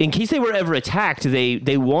 in case they were ever attacked, they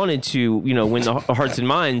wanted to, win the hearts and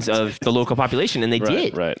minds of the local population, and they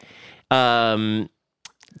did. Right.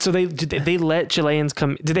 So they let Chileans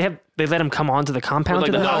come? Did they let them come onto the compound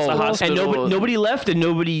to the hospital? And nobody left, and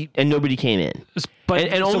nobody came in. But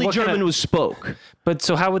and only German was spoke. But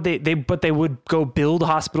so how would they would go build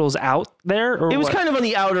hospitals out there? Or It was what? kind of on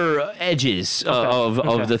the outer edges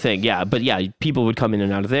of the thing, yeah. But yeah, people would come in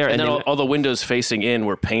and out of there, And then all the windows facing in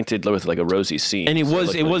were painted with like a rosy scene. and it So was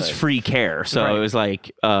looked really nice. free care, so Right. it was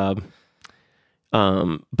like,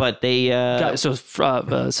 but they Got it. So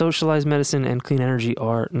socialized medicine and clean energy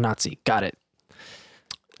are Nazi. Got it.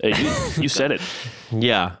 Hey, you said it.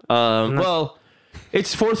 yeah. Well,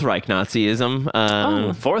 it's Fourth Reich Nazism.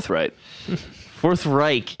 Forthright. Fourth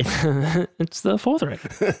Reich. It's the Fourth Reich.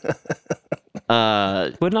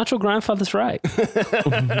 But not your grandfather's right.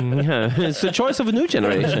 Yeah, it's the choice of a new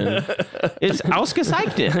generation. It's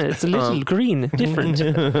ausgezeichnet. It's a little green, different.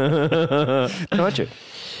 Gotcha.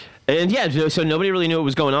 And yeah, so nobody really knew what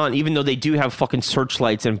was going on, even though they do have fucking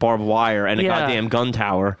searchlights and barbed wire and a goddamn gun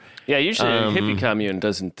tower. Yeah, usually a hippie commune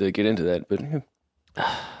doesn't get into that, but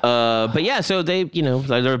But yeah, so they,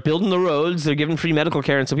 they're building the roads, they're giving free medical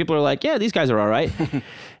care, and so people are like, yeah, these guys are all right.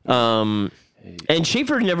 And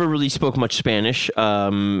Schaefer never really spoke much Spanish,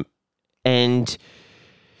 and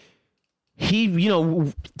he,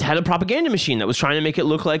 had a propaganda machine that was trying to make it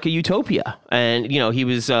look like a utopia, and he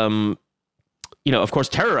was, of course,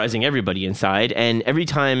 terrorizing everybody inside, and every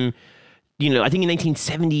time. I think in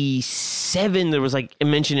 1977 there was like a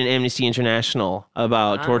mention in Amnesty International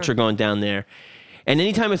about torture going down there. And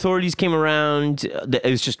anytime authorities came around, it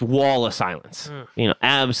was just wall of silence.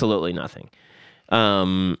 Absolutely nothing.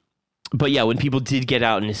 But yeah, when people did get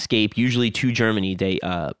out and escape, usually to Germany, they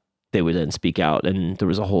would then speak out, and there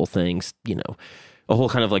was a whole thing, a whole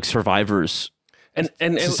kind of like survivors and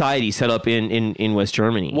society set up in West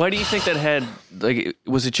Germany. Why do you think that had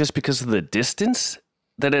was it just because of the distance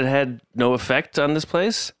that it had no effect on this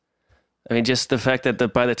place? I mean, just the fact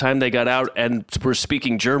that by the time they got out and were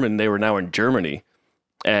speaking German, they were now in Germany.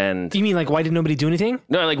 And You mean like why did nobody do anything?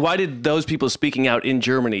 no, like why did those people speaking out in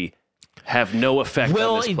Germany have no effect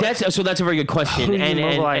Well, on this place? that's a very good question, Who did you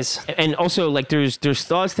mobilize? and also like there's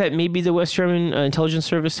thoughts that maybe the West German intelligence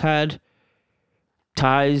service had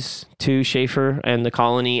ties to Schaefer and the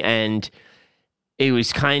colony, and it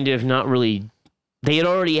was kind of not really. They had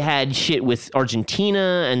already had shit with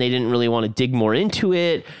Argentina, and they didn't really want to dig more into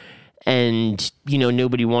it. And,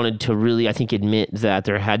 nobody wanted to really, I think, admit that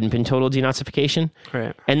there hadn't been total denazification.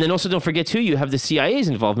 Right. And then also, don't forget, too, you have the CIA's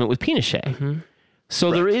involvement with Pinochet.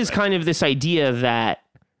 So there is kind of this idea that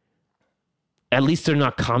at least they're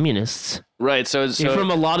not communists. Right. So From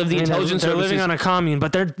a lot of the intelligence they're services. living on a commune,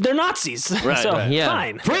 but they're Nazis. Right, So right. Yeah.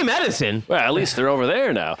 fine. Free medicine. well, at least they're over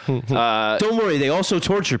there now. Don't worry, they also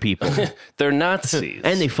torture people. They're Nazis.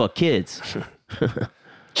 And they fuck kids.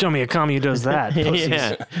 Show me a commune who does that. Pussies.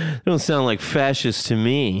 Yeah. They don't sound like fascists to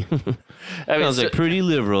me. I mean, Sounds like pretty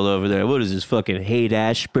liberal over there. What is this, fucking Haight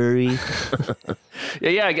Ashbury?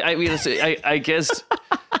 yeah. I mean, I guess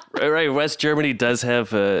right. West Germany does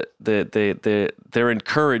have they're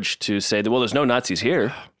encouraged to say that. Well, there's no Nazis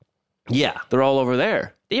here. Yeah. They're all over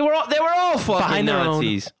there. They were all fucking Behind their own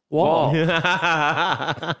Nazis. wall.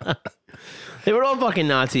 They were all fucking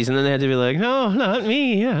Nazis, and then they had to be like, no, not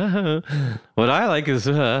me. What I like is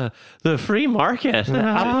the free market.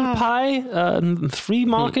 Apple pie, free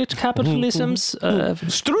market capitalism's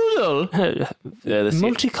Strudel.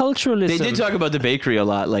 multiculturalism. They did talk about the bakery a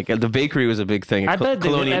lot. Like the bakery was a big thing. I bet they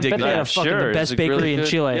had Dignidad. fucking the best bakery in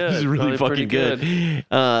Chile. Yeah, It was really fucking good. It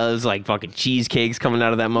was like fucking cheesecakes coming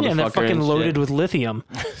out of that motherfucker. Yeah, and they're fucking and loaded shit. with lithium.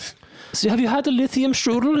 So have you had the lithium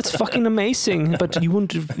strudel? It's fucking amazing, but you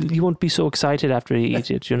won't be so excited after you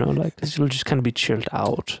eat it. You know, like 'cause you'll just kind of be chilled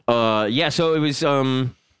out. Yeah, so it was. to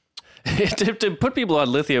put people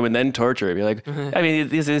on lithium and then torture it, be like, I mean,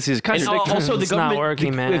 this is And contradictory. also, the It's not government,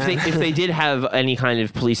 working, man. if they did have any kind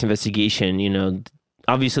of police investigation, you know,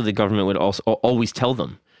 obviously the government would also always tell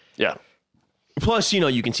them. Yeah. Plus, you know,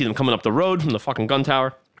 you can see them coming up the road from the fucking gun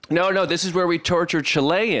tower. No, this is where we torture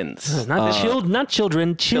Chileans. Not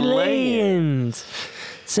children, Chileans.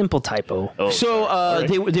 Simple typo. Oh, So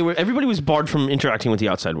they were everybody was barred from interacting with the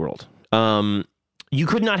outside world. You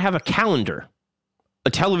could not have a calendar, a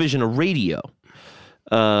television, a radio.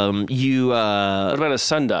 what about a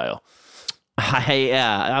sundial?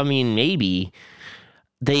 I mean, maybe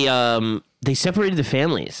they separated the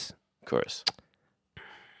families. Of course.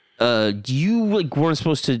 You like weren't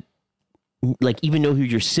supposed to like even know who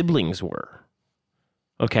your siblings were.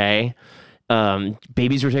 Okay,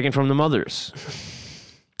 babies were taken from the mothers,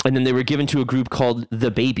 and then they were given to a group called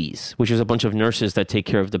the Babies, which is a bunch of nurses that take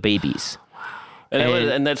care of the babies.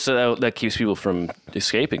 And that's that keeps people from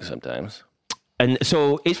escaping sometimes. And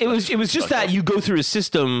so it was just that you go through a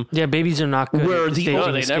system Yeah, babies are not good. where at the staging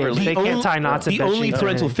only- escape. never leave. They can't tie knots. at the bed only sheets or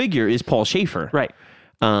parental anything. figure is Paul Schaefer. Right.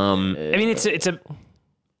 I mean, it's a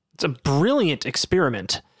brilliant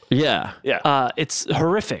experiment. Yeah. Yeah. It's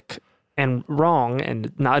horrific and wrong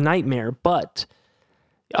and not a nightmare, but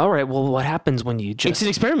all right, well, what happens when you just It's an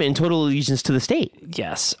experiment in total allegiance to the state.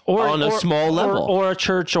 yes, or On a small level. or a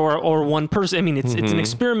church, or one person. I mean, it's an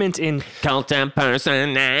experiment in Cult and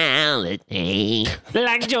personality.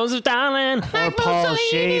 like Joseph Stalin or Paul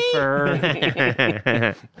Schaefer,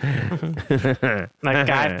 that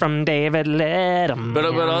guy from David Letterman. But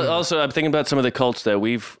also, I'm thinking about some of the cults that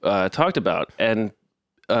we've talked about, and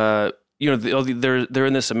you know, they're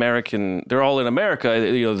in this American. They're all in America.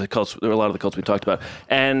 You know, the cults. There are a lot of the cults we talked about,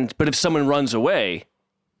 but if someone runs away,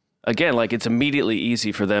 again, like it's immediately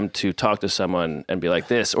easy for them to talk to someone and be like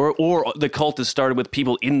this, or the cult is started with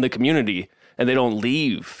people in the community and they don't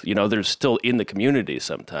leave. You know, they're still in the community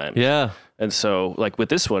sometimes. Yeah. And so, like with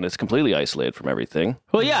this one, it's completely isolated from everything.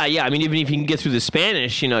 Well, yeah. I mean, even if you can get through the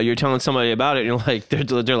Spanish, you know, you're telling somebody about it, and you're like,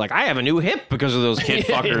 they're like, I have a new hip because of those kid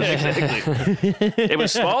fuckers. Exactly. It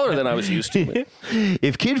was smaller than I was used to.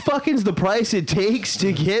 If kid fucking's the price it takes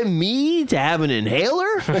to get me to have an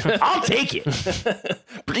inhaler, I'll take it.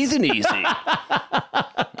 Breathing easy.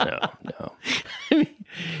 No.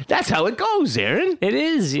 That's how it goes, Aaron. it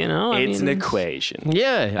is, you know, It's an equation.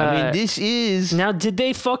 Yeah. I mean, this is. Now, did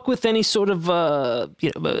they fuck with any sort of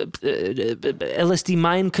LSD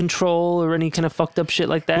mind control or any kind of fucked up shit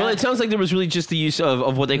like that? Well, it sounds like there was really just the use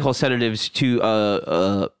of what they call sedatives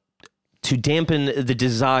to dampen the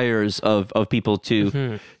desires of people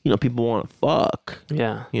to, you know, people want to fuck.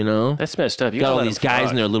 yeah. You know, That's messed up. You got gotta all let these them guys fuck.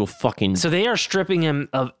 in their little fucking. So they are stripping him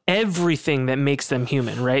of everything that makes them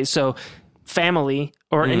human, right? So family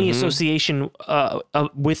or any association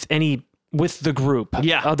with the group,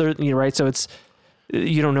 Yeah. Other, you know, right? So it's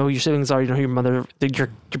you don't know who your siblings are, you don't know who your mother.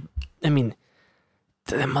 I mean,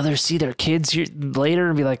 the mothers see their kids later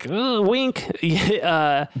and be like, oh, wink. They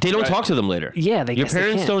don't talk to them later. Yeah, they Your guess they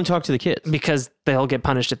parents can't. don't talk to the kids. because they'll get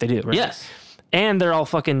punished if they do, right? Yes. And they're all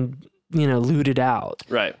fucking, you know, looted out.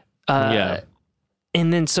 Right. Yeah.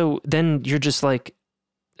 And then you're just like,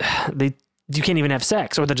 you can't even have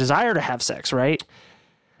sex or the desire to have sex, right?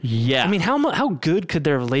 Yeah. I mean, how good could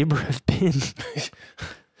their labor have been?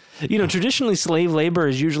 You know, traditionally slave labor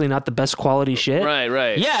is usually not the best quality shit.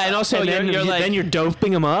 Right. yeah, and also And then you're like, then you're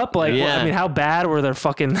doping them up. Like, Yeah. well, I mean, how bad were their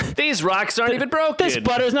fucking? These rocks aren't even broken. This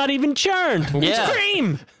butter's not even churned. Yeah. It's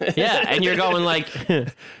cream. yeah, and you're going like,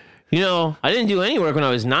 you know, I didn't do any work when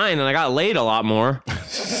I was 9, and I got laid a lot more.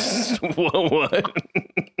 What?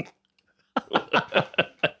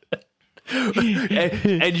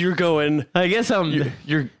 and you're going. I guess I'm.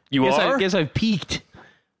 You I are. guess I've peaked.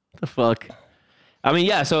 The fuck. I mean,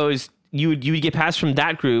 yeah. So it was, you would get passed from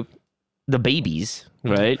that group, the Babies,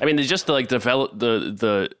 right? I mean, there's just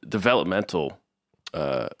the developmental.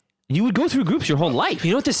 You would go through groups your whole life.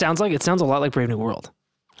 You know what this sounds like? It sounds a lot like Brave New World.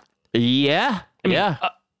 Yeah. mean, yeah.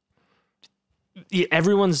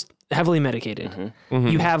 Everyone's heavily medicated. Mm-hmm.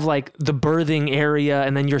 You have like the birthing area,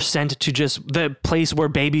 and then you're sent to just the place where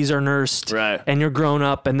babies are nursed. Right. And you're grown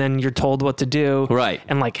up, and then you're told what to do. Right.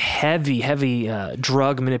 And like heavy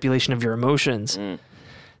drug manipulation of your emotions.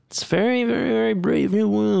 It's very, very, very brave new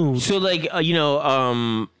wound. So like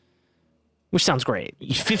Which sounds great.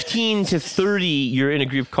 15 to 30, you're in a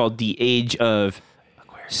group called the Age of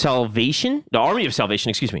Salvation, the Army of Salvation,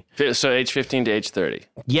 excuse me. So age 15 to age 30.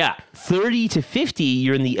 Yeah, 30 to 50,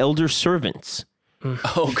 you're in the Elder Servants.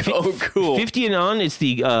 Oh, cool. 50 and on is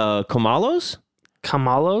the Comalos,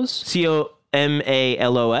 Kamalos?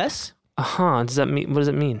 Comalos. Does that mean? What does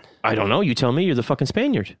it mean? I don't know. You tell me. You're the fucking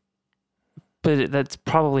Spaniard. But that's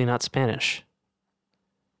probably not Spanish.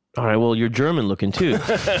 All right. Well, you're German looking too.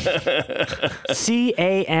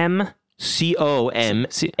 C-A-M.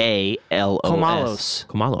 Comalos.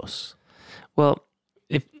 Comalos. Well,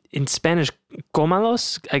 if in Spanish,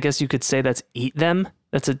 comalos, I guess you could say that's eat them.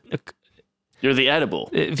 That's a You're the edible.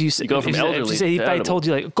 if you say, go from elderly to if I edible. told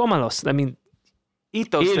you like comalos, I mean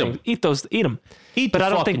eat those Eat 'em. things. Eat those. Eat them. Eat But the I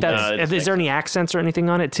don't fucking- think that's. Is there any accents or anything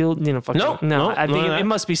on it too? You know, fucking, No, I think no, it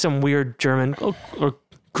must be some weird German or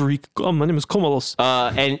Greek. Oh, my name is Comalos.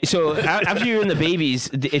 And so after you're in the babies,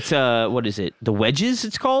 it's what is it? The wedges,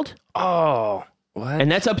 it's called, Oh What? and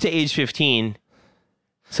that's up to age 15.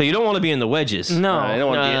 So you don't want to be in the wedges. no, I don't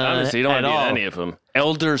want to be, honestly, you don't want at to be in all. any of them.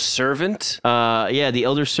 Elder servant? Yeah, the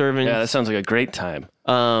Elder Servant. Yeah, that sounds like a great time.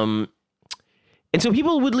 And so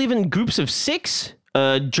people would live in groups of 6,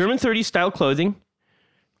 German 30 style clothing,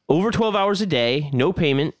 over 12 hours a day, no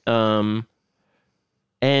payment. Yeah,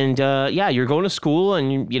 you're going to school,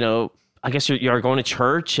 and you know, I guess you're going to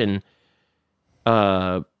church, and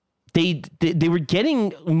they were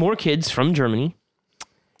getting more kids from Germany.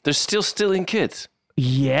 They're still stealing kids.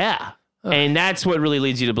 Yeah. And that's what really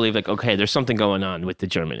leads you to believe, like, okay, there's something going on with the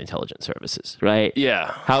German intelligence services, right?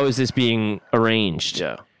 Yeah. How is this being arranged?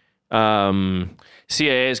 Yeah. Um,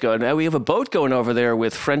 CIA is going, now we have a boat going over there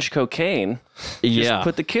with French cocaine. yeah.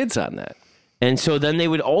 Put the kids on that. And so then they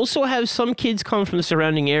would also have some kids come from the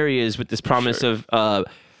surrounding areas with this promise of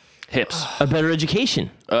Hips. a better education.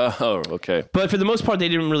 Okay. But for the most part, they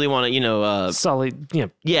didn't really want to, sully.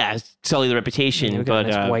 sully the reputation. We got But a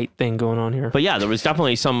nice white thing going on here. but yeah, there was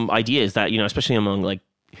definitely some ideas that, especially among like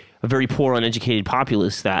a very poor, uneducated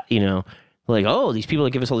populace that, like, oh, these people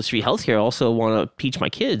that give us all this free healthcare also want to teach my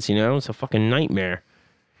kids, it's a fucking nightmare.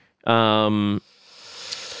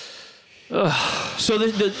 So in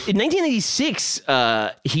 1986,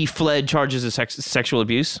 he fled charges of sexual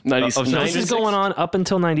abuse. 96. Of this 96? is going on up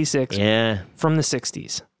until 96 Yeah, from the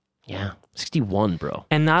 60s, 61, bro.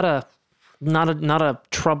 and not a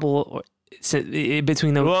trouble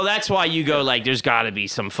between the. Well, that's why you go like, there's got to be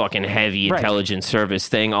some fucking heavy Right. intelligence service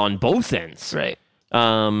thing on both ends. Right.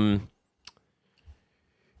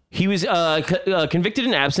 He was convicted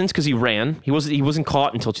in absence because he ran. He wasn't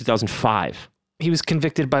caught until 2005. He was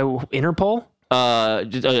convicted by Interpol.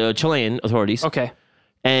 Chilean authorities. Okay.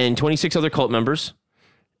 And 26 other cult members.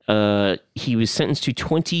 He was sentenced to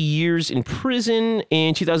 20 years in prison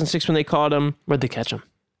in 2006 when they caught him. Where'd they catch him?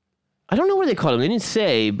 I don't know where they caught him. They didn't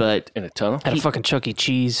say, but In a tunnel? At a fucking Chuck E.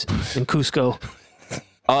 Cheese in Cusco.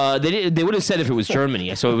 they would have said if it was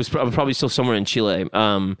Germany. So it was probably still somewhere in Chile.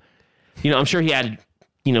 I'm sure he had,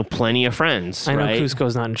 plenty of friends. I know right?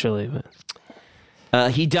 Cusco's not in Chile,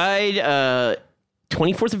 but He died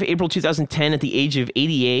 24th of April 2010 at the age of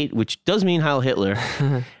 88, which does mean Heil Hitler.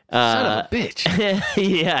 Son of a bitch.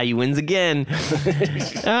 Yeah, he wins again.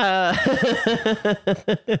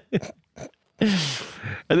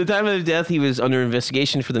 At the time of his death, he was under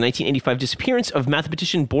investigation for the 1985 disappearance of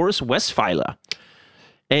mathematician Boris Westphal.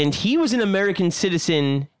 And he was an American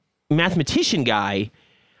citizen mathematician guy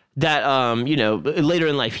that, later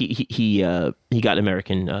in life, he got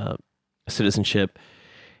American citizenship.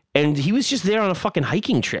 And he was just there on a fucking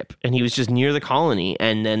hiking trip. And he was just near the colony.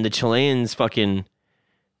 And then the Chileans fucking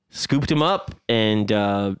scooped him up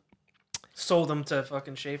and sold him to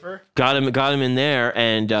fucking Schaefer. got him in there.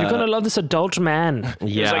 And You're gonna love this adult man.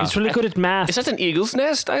 Yeah. He's really good at math. Is that an eagle's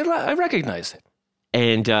nest? I recognize it.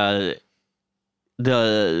 and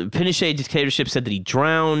the Pinochet dictatorship said that he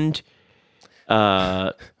drowned.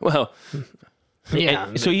 Well, yeah.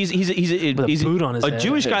 And so he's a boot on his a head.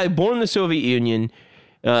 Jewish guy born in the Soviet Union,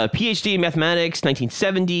 PhD in mathematics,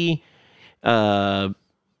 1970, and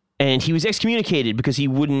he was excommunicated because he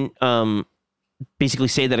wouldn't basically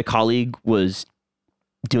say that a colleague was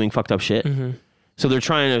doing fucked up shit. Mm-hmm. So they're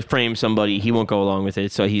trying to frame somebody. He won't go along with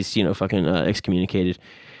it, so he's fucking excommunicated.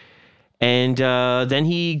 And then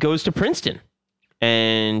he goes to Princeton,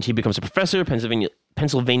 and he becomes a professor at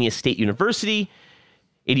Pennsylvania State University.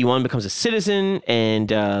 81 becomes a citizen,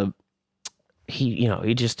 and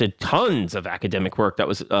he just did tons of academic work that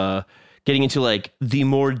was getting into like the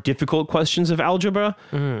more difficult questions of algebra.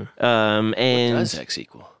 And What does X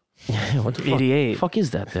equal? what the fuck, 88. fuck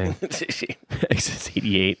is that thing? X is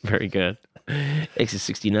 88. Very good. X is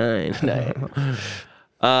 69.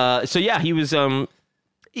 So yeah, he was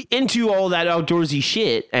into all that outdoorsy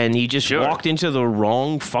shit, and he just walked into the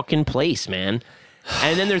wrong fucking place, man.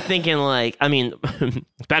 And then they're thinking like, I mean,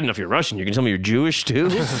 it's bad enough you're Russian. You're gonna tell me you're Jewish too?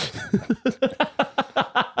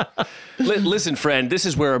 Listen, friend, this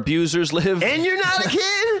is where abusers live. And you're not a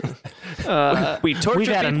kid? We torture We've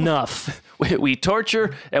had people. enough. We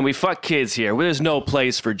torture and we fuck kids here. There's no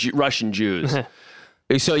place for Russian Jews.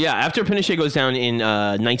 So yeah, after Pinochet goes down in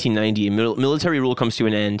 1990, military rule comes to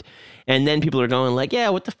an end, and then people are going like, yeah,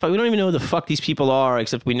 what the fuck? We don't even know who the fuck these people are,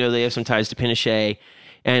 except we know they have some ties to Pinochet,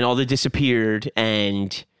 and all they disappeared,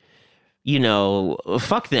 and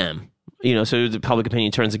fuck them. So the public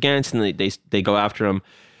opinion turns against, and they go after them.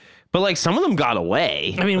 But like some of them got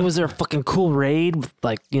away. I mean, was there a fucking cool raid with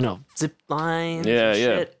like, zip lines and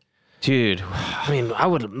shit? Dude. I mean, I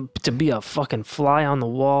would to be a fucking fly on the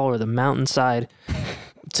wall or the mountainside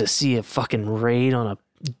to see a fucking raid on a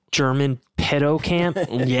German pedo camp.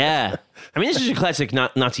 Yeah. I mean, this is a classic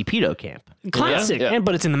Nazi pedo camp. Classic, Yeah.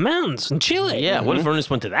 but it's in the mountains in Chile. Yeah, what if Ernest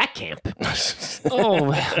went to that camp?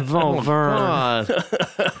 Oh, Vern.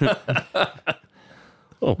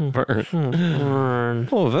 Oh, Vern. Vern.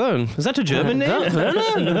 Oh, Vern. Is that a German name?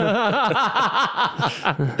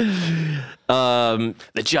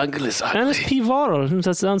 The jungle is Ernest ugly. P. Varel.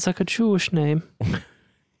 That sounds like a Jewish name.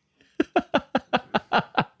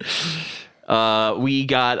 We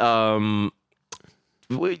got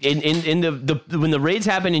in the when the raids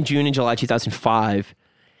happened in June and July 2005,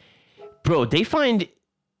 bro, they find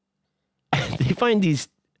these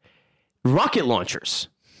rocket launchers,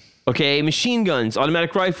 okay, machine guns,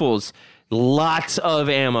 automatic rifles, lots of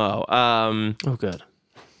ammo, Oh, good.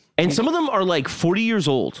 and some of them are like 40 years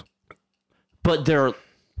old, but they're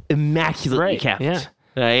immaculately Right, kept, yeah.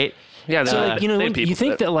 right? Yeah, So, like, they when people you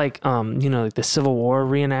think that, like, like the Civil War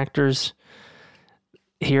reenactors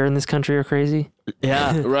here in this country are crazy.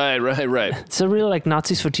 Yeah. Right. So really like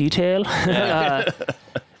Nazis for detail.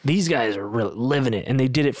 These guys are really living it, and they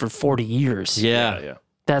did it for 40 years. Yeah.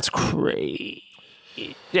 That's crazy.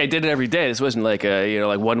 Yeah, I did it every day. This wasn't like a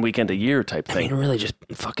like 1 weekend a year type I thing. mean, really just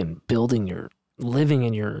fucking living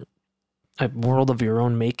in your a world of your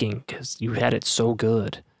own making because you had it so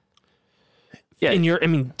good. Yeah. You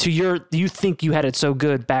think you had it so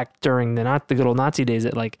good back during the good old Nazi days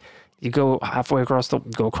that like you go halfway across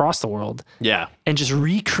the world, Yeah. and just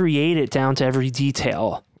recreate it down to every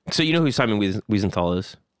detail. So you know who Simon Wiesenthal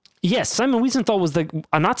is? Yes, Simon Wiesenthal was a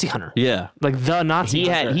Nazi hunter, Yeah. like the Nazi.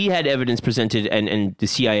 hunter. He had evidence presented, and the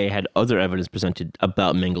CIA had other evidence presented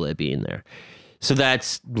about Mengele being there. So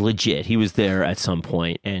that's legit. He was there at some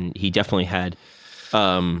point, and he definitely had,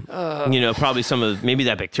 probably some of maybe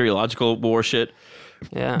that bacteriological war shit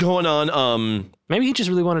Yeah. going on. Maybe he just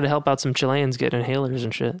really wanted to help out some Chileans get inhalers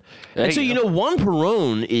and shit. And so Juan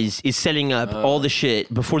Perón is setting up all the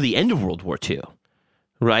shit before the end of World War II,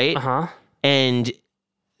 right? Uh-huh. And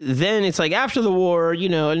then it's like after the war,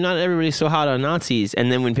 not everybody's so hot on Nazis.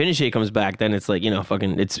 And then when Pinochet comes back, then it's like,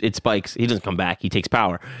 fucking, it spikes. He doesn't come back. He takes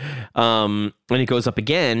power. And it goes up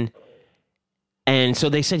again. And so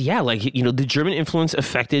they said, yeah, like, the German influence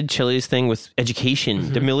affected Chile's thing with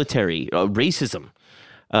education, the military, racism,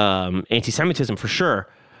 anti-Semitism for sure.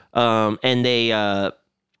 And they,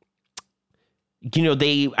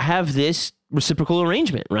 they have this reciprocal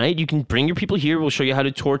arrangement, right? You can bring your people here. We'll show you how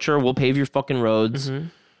to torture. We'll pave your fucking roads.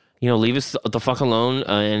 Leave us the fuck alone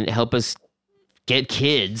and help us get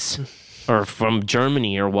kids or from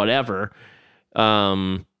Germany or whatever.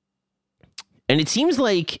 And it seems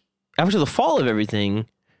like after the fall of everything,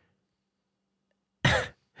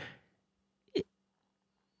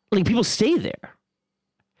 like people stay there.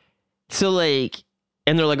 So like,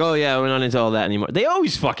 and they're like, oh yeah, we're not into all that anymore. They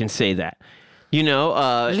always fucking say that.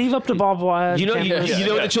 Leave up the barbed wire. You know what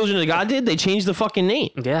the Children of God did? They changed the fucking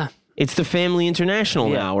name. Yeah. It's the Family International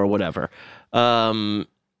now or whatever. Shoko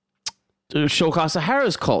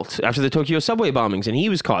Asahara's cult after the Tokyo subway bombings, and he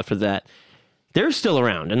was caught for that. They're still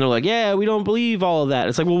around, and they're like, yeah, we don't believe all of that.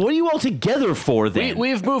 It's like, well, what are you all together for then?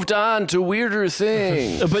 We've moved on to weirder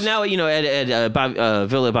things. But now, at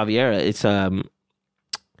Villa Baviera, it's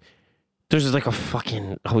there's like a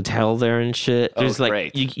fucking hotel there and shit. There's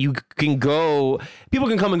great. You can go, people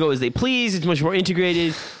can come and go as they please. It's much more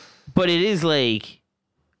integrated, but it is like,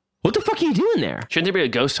 what the fuck are you doing there? Shouldn't there be a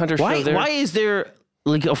ghost hunter show there? Why is there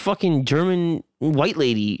like a fucking German white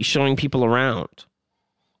lady showing people around?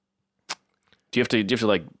 Do you have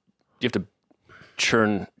to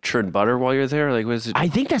churn butter while you're there? Like, what is it? I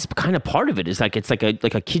think that's kind of part of it. Is like it's like a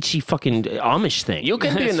kitschy fucking Amish thing. You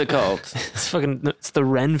can be in the cult. It's the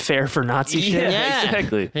Ren Fair for Nazi shit. Yeah.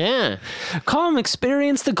 Exactly. Yeah. Come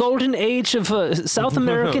experience the golden age of South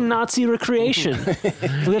American Nazi recreation.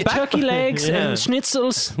 We have turkey legs and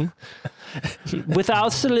schnitzels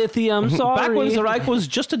without silithium. Sorry. Back when the Reich was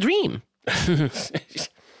just a dream.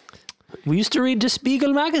 We used to read Der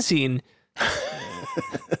Spiegel magazine.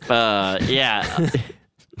 Yeah.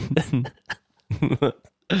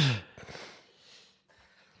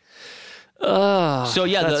 So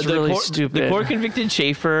yeah, that's the really court, stupid. The court convicted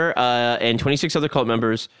Schaefer and 26 other cult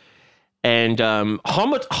members, and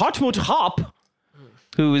Hartmut Hopp,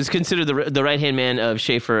 who is considered the right hand man of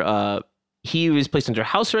Schaefer. He was placed under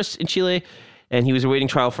house arrest in Chile, and he was awaiting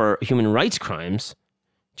trial for human rights crimes.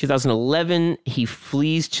 2011, he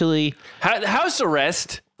flees Chile. House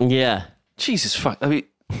arrest? Yeah. Jesus fuck. I mean,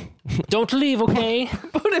 Don't leave, okay?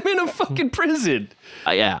 put him in a fucking prison.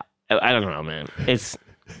 Yeah. I don't know, man. It's.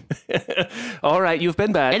 All right, you've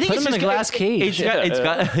been bad. I think Put it's him in a just glass cage.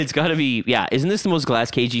 It's got to be. Yeah. Isn't this the most glass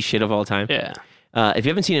cagey shit of all time? Yeah. If you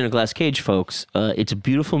haven't seen In a Glass Cage, folks, it's a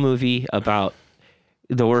beautiful movie about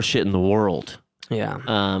the worst shit in the world. Yeah.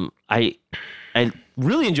 I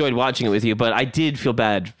really enjoyed watching it with you, but I did feel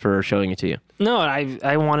bad for showing it to you. No,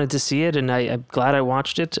 I wanted to see it, and I'm glad I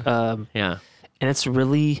watched it. Yeah. And it's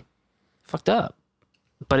really fucked up,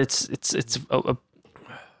 but it's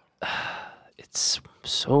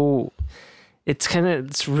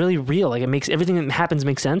really real. Like, it makes everything that happens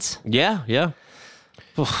make sense. Yeah, yeah.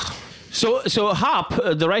 So Hop,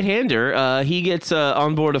 the right-hander, he gets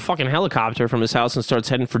on board a fucking helicopter from his house and starts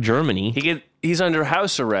heading for Germany. He's under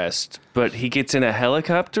house arrest, but he gets in a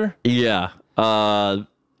helicopter? Yeah.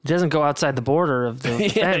 He doesn't go outside the border of the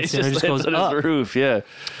fence. He Just goes on up. his roof, yeah.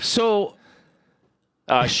 So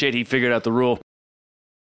Shit, he figured out the rule.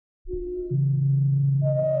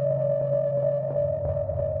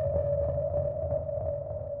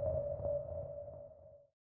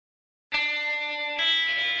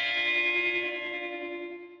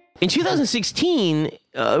 in 2016,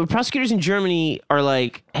 prosecutors in Germany are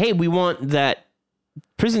like, hey, we want that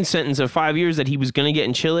prison sentence of 5 years that he was going to get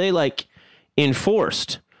in Chile, like,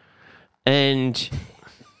 enforced. And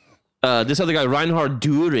this other guy, Reinhard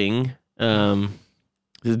Düring, the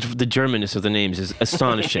Germanness of the names is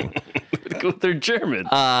astonishing. They're German.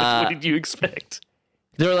 What did you expect?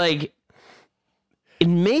 They're like,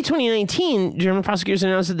 in May 2019, German prosecutors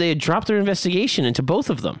announced that they had dropped their investigation into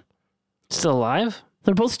both of them. Still alive?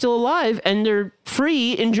 They're both still alive, and they're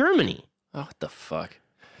free in Germany. Oh, what the fuck?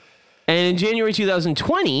 And in January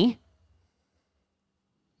 2020,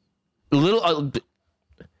 a lawyer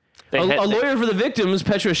for the victims,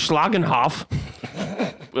 Petra Schlagenhoff,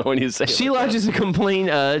 When you say she lodges a complaint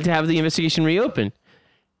to have the investigation reopened.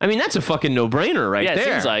 I mean, that's a fucking no-brainer right Yeah, it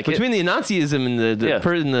there. seems like Between the Nazism and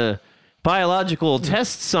the biological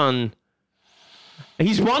tests on...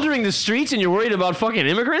 He's wandering the streets and you're worried about fucking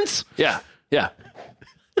immigrants? Yeah.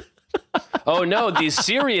 Oh no, these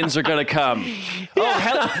Syrians are gonna come.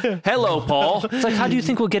 Oh, hello, Paul. It's like, how do you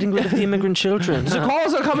think we're getting rid of the immigrant children? The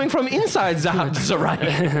calls are coming from inside the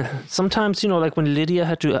right. Sometimes, like when Lydia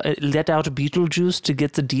had to let out Beetlejuice to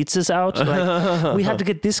get the Dietzes out, like, we had to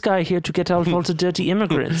get this guy here to get out all the dirty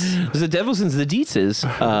immigrants. The Devils and the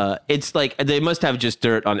Dietzes, it's like they must have just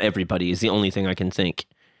dirt on everybody is the only thing I can think.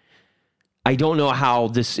 I don't know how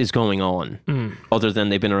this is going on, other than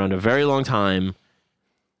they've been around a very long time,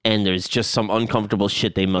 and there's just some uncomfortable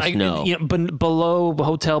shit they must know. Below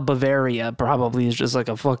Hotel Bavaria probably is just like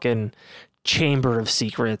a fucking chamber of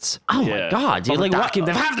secrets. Oh my god, dude! Like,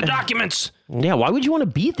 They have the documents. Yeah, why would you want to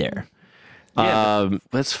be there? Yeah,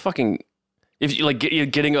 that's fucking. If you like, you're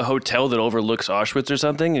getting a hotel that overlooks Auschwitz or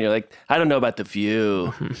something, and you're like, I don't know about the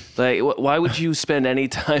view. Like, why would you spend any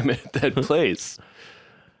time at that place?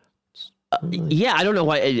 Yeah, I don't know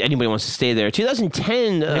why anybody wants to stay there.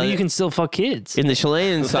 2010, Maybe you can still fuck kids. in the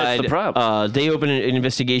Chilean side, the problem. they opened an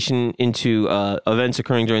investigation into events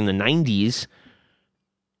occurring during the 90s.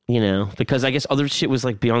 Because I guess other shit was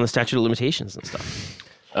like beyond the statute of limitations and stuff.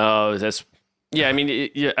 Oh, that's yeah. I mean,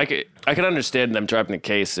 I could understand them dropping the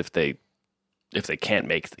case if they can't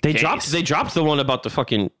make the case. They dropped the one about the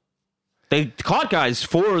fucking. They caught guys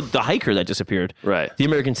for the hiker that disappeared. Right. The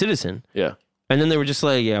American citizen. Yeah. And then they were just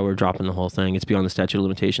like, yeah, we're dropping the whole thing. It's beyond the statute of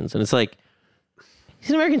limitations. And it's like, he's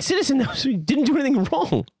an American citizen now, so he didn't do anything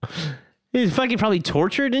wrong. He's fucking probably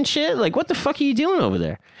tortured and shit. Like, what the fuck are you doing over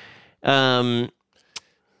there?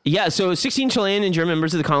 Yeah, so 16 Chilean and German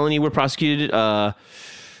members of the colony were prosecuted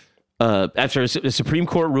after a Supreme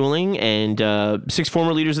Court ruling, and 6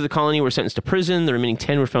 former leaders of the colony were sentenced to prison. The remaining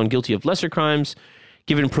 10 were found guilty of lesser crimes,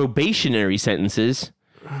 given probationary sentences.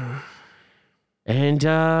 And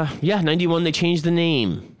 91, they changed the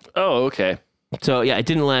name. Oh, okay. So yeah, it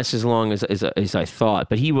didn't last as long as I thought,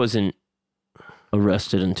 but he wasn't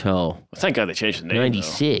arrested until Well, thank God they changed the name.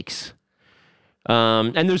 96.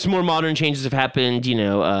 And there's more modern changes have happened.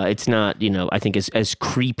 It's not I think as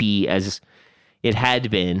creepy as it had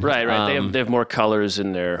been. Right. They have more colors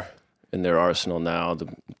in their arsenal now. The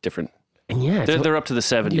different. And yeah, They're up to the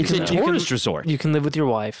 70s. it's a now. tourist resort. You can live with your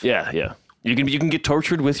wife. Yeah. You can get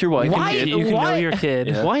tortured with your wife. Why? And You can Why? know your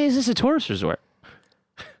kid. Why is this a tourist resort?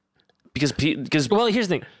 because Well, here's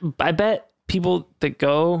the thing. I bet people that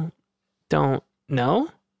go don't know.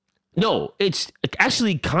 No, it's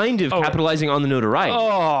actually kind of capitalizing on the notoriety.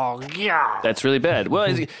 Oh, yeah. that's really bad.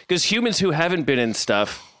 Well, because humans who haven't been in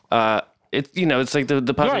stuff, it's like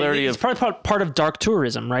the popularity It's of part of dark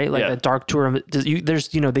tourism, right? Like Yeah. a dark tour. There's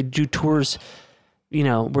they do tours,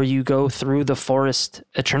 where you go through the forest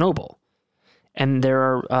at Chernobyl, and there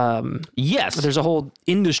are Yes. there's a whole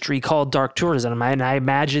industry called dark tourism, and I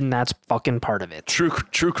imagine that's fucking part of it. true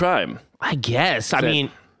crime. I guess. I mean,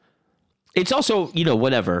 it's also,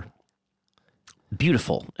 whatever.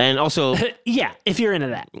 Beautiful. And also, Yeah, if you're into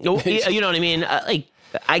that. you know what I mean?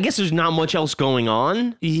 I guess there's not much else going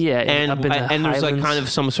on. Yeah, And, up in the there's like highlands. kind of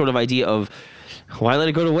some sort of idea of why let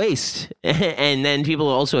it go to waste? And then people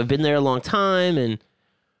also have been there a long time, and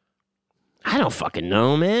I don't fucking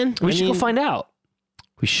know, man. We should go find out.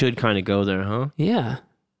 We should kind of go there, huh? Yeah.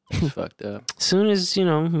 Fucked up. As soon as,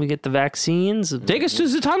 we get the vaccines, Take us to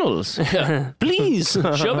the tunnels. please.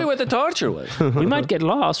 Show me what the torture was. We might get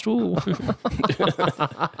lost. Ooh.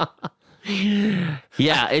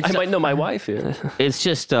 Yeah, I might know my wife here. it's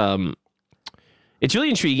just it's really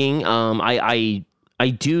intriguing. I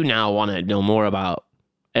do now want to know more about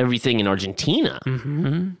everything in Argentina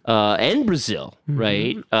and Brazil,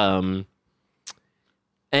 right? And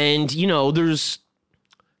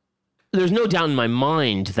there's no doubt in my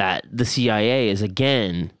mind that the CIA is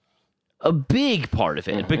again a big part of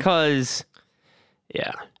it, because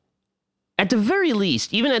Yeah. at the very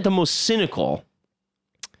least, even at the most cynical,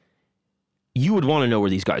 you would want to know where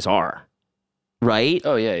these guys are, right?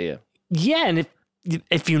 Oh yeah. Yeah, and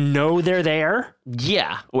if you know they're there,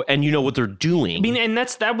 Yeah, and you know what they're doing. I mean, and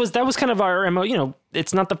that was kind of our MO.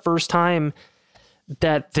 It's not the first time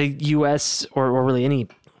that the U.S. or really any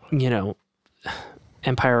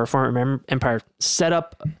empire or former empire set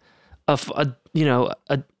up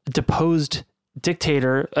a deposed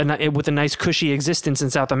dictator with a nice cushy existence in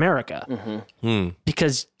South America,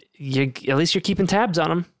 because at least you're keeping tabs on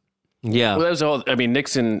them. Yeah. Well, that was all. I mean,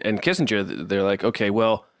 Nixon and Kissinger. They're like, okay,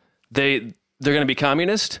 well, they're going to be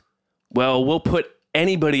communist. Well, we'll put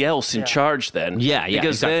anybody else in charge then. Yeah,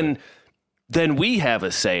 Because exactly. then we have a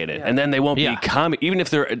say in it, and then they won't Yeah. be even if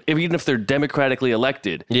they're democratically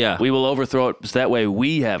elected. Yeah. we will overthrow it. So that way,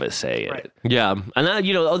 we have a say in it. Yeah, and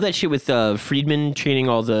all that shit with Friedman training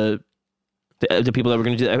all the people that were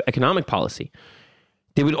going to do the economic policy.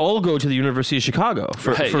 They would all go to the University of Chicago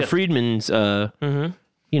for Right, yeah. Friedman's,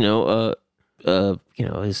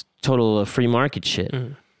 his total free market shit.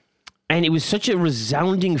 And it was such a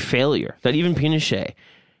resounding failure that even Pinochet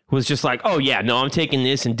was just like, oh yeah, no, I'm taking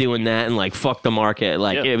this and doing that, and like fuck the market.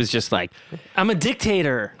 Like Yeah. it was just like, I'm a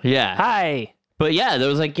dictator. yeah. Hi. But yeah, there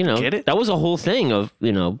was like, Get it? that was a whole thing of,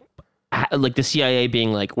 like the CIA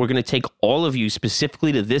being like, we're going to take all of you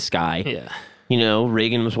specifically to this guy. Yeah.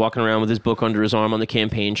 Reagan was walking around with his book under his arm on the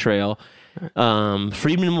campaign trail.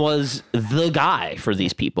 Friedman was the guy for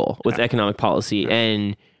these people with economic policy.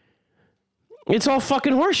 And it's all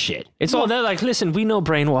fucking horseshit. It's all, They're like, listen, we know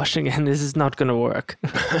brainwashing, and this is not going to work.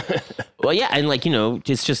 well, yeah. And like,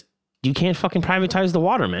 it's just, you can't fucking privatize the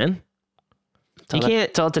water, man. You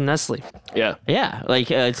can't. Tell it to Nestle. Yeah, Yeah.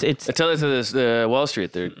 Like, it's, I tell it to this Wall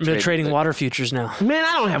Street. They're trading water futures now. man,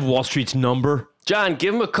 I don't have Wall Street's number. John,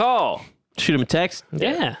 give him a call. Shoot him a text.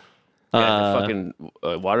 Yeah. Yeah, the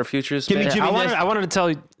fucking water futures. Give me man. Jimmy I wanted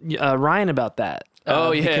to tell Ryan about that.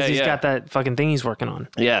 Oh, yeah, because he's yeah. got that fucking thing he's working on.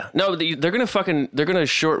 Yeah, no, they're gonna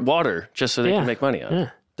short water just so they Yeah. can make money on it. Yeah.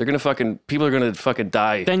 They're gonna people are gonna fucking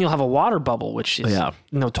die. Then you'll have a water bubble, which is Yeah.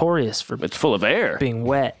 notorious for It's full of air. being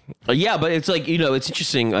wet. Yeah, but it's like, it's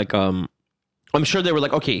interesting. Like, I'm sure they were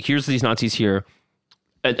like, okay, here's these Nazis here.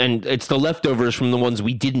 And it's the leftovers from the ones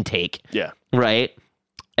we didn't take. Yeah, Right.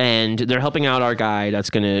 And they're helping out our guy that's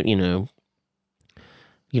going to,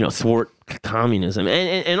 thwart communism.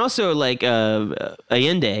 And also like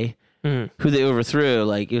Allende, who they overthrew,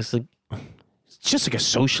 like, it was like, just like a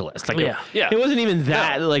socialist. Like, Yeah. it wasn't even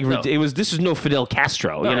that. No, like, no. it was. This was no Fidel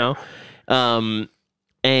Castro, you No. know.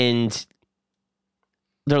 And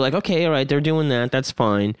they're like, okay, all right, they're doing that. That's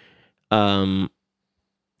fine.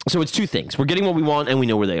 So it's two things: we're getting what we want, and we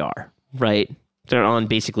know where they are. Right? They're on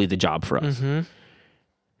basically the job for us. Mm-hmm.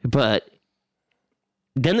 But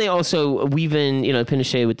then they also weave in, you know,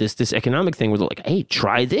 Pinochet with this economic thing where they're like, hey,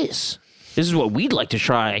 try this. This is what we'd like to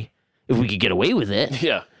try if we could get away with it.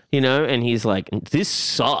 Yeah. You know, and he's like, this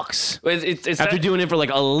sucks. It's After doing it for like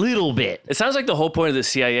a little bit. It sounds like the whole point of the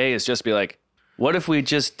CIA is just be like, what if we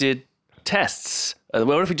just did tests?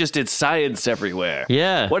 What if we just did science everywhere?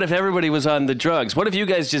 Yeah. What if everybody was on the drugs? What if you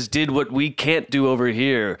guys just did what we can't do over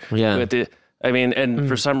here? Yeah. With the, I mean, and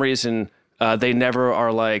for some reason, they never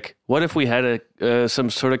are like, what if we had some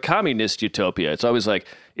sort of communist utopia? It's always like,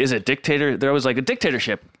 is a dictator? They're always like, a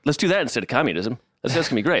dictatorship. Let's do that instead of communism. That's going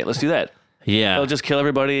to be great. Let's do that. Yeah. They'll just kill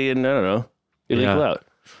everybody and, I don't know, it'll equal out.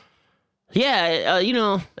 Yeah, you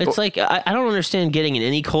know, it's like, I don't understand getting in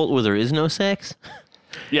any cult where there is no sex.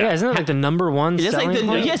 Yeah, isn't that like the number one It's like selling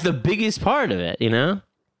point? the biggest part of it, you know?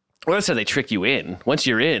 Well, that's how they trick you in. Once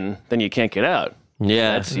you're in, then you can't get out.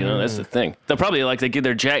 Yeah. That's, you know, that's the thing. They'll probably like, they get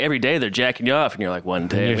their every day they're jacking you off and you're like, one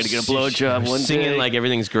day I'm going to get a blowjob, one singing day. like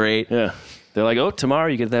everything's great. Yeah. They're like, oh, tomorrow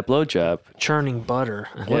you get that blowjob. Churning butter.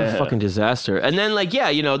 What a fucking disaster. And then, like, yeah,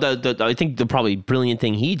 you know, I think the probably brilliant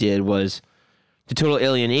thing he did was the total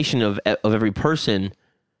alienation of every person.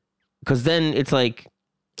 Because then it's like,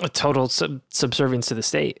 A total subservience to the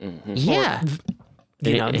state. yeah.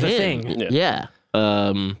 You know, the thing. Yeah.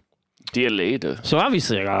 Dear lady. So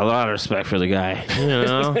obviously I got a lot of respect for the guy. You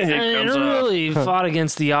know? And it really fought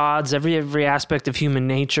against the odds, every aspect of human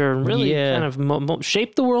nature, and really Yeah. kind of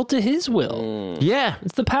shaped the world to his will. Yeah.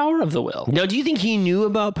 It's the power of the will. Now, do you think he knew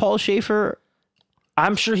about Paul Schaefer?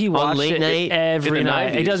 I'm sure he watched late it night? every In the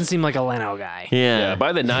night. 90s. He doesn't seem like a Leno guy. Yeah,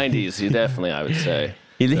 by the 90s, he definitely, I would say.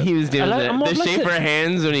 You think he was doing I'm more the like Schaefer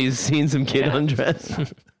hands when he's seen some kid undress?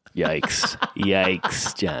 Yikes.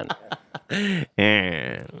 Yikes, John.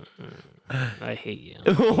 Yeah. I hate you.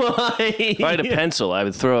 Why? If I had a pencil, I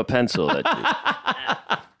would throw a pencil at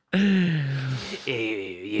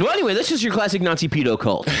you. Well, anyway, that's just your classic Nazi pedo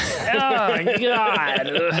cult. Oh,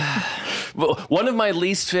 God. Well, one of my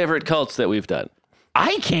least favorite cults that we've done.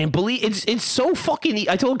 I can't believe it's so fucking.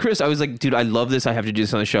 I told Chris, I was like, dude, I love this. I have to do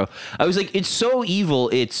this on the show. I was like, it's so evil,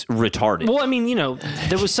 it's retarded. Well, I mean, you know,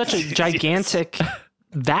 there was such a gigantic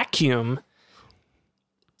vacuum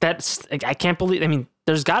that's, I can't believe, I mean,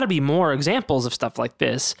 there's got to be more examples of stuff like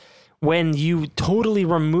this when you totally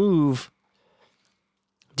remove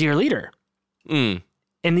dear leader. Mm.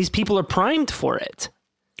 And these people are primed for it.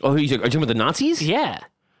 Oh, are you talking about the Nazis? Yeah.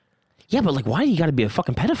 Yeah, but like, why do you got to be a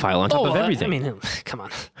fucking pedophile on top of everything? I mean, come on.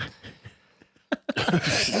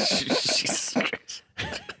 Jesus Christ.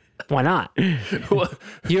 Why not?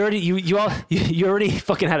 You already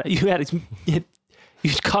fucking had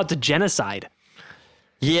you caught the genocide.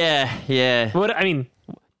 Yeah. What I mean,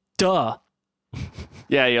 duh.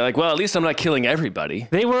 Yeah, you're like, well, at least I'm not killing everybody.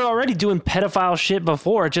 They were already doing pedophile shit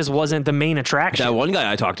before. It just wasn't the main attraction. That one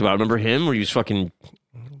guy I talked about, remember him? Where he was fucking.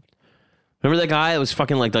 Remember that guy that was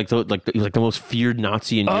fucking he was like the most feared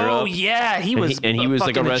Nazi in Europe? Oh yeah, he was. And he was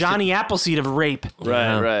like fucking the arrested. Johnny Appleseed of rape.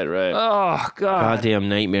 Right. Oh god. Goddamn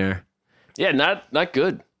nightmare. Yeah, not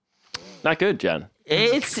good. Not good, John.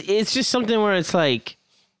 It's just something where it's like,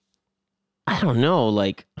 I don't know,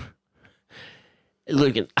 like,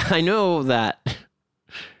 look, I know that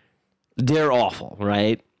they're awful,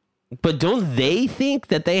 right? But don't they think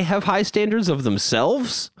that they have high standards of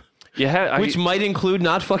themselves? Yeah, Which might include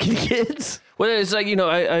not fucking kids? well, it's like, you know,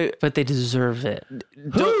 I But they deserve it.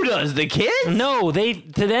 Who does? The kids? No, to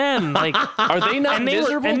them, like, are they not and they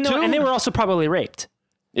miserable were, and, too? no, and they were also probably raped.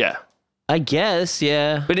 Yeah. I guess,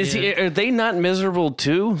 yeah. But are they not miserable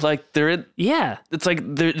too? Like Yeah. it's like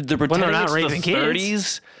they're pretending they're not it's raping the kids.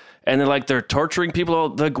 30s, and they're like they're torturing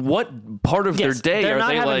people. Like, what part of Yes, their day they're are not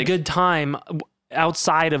they having like? a good time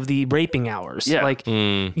outside of the raping hours. Yeah. Like,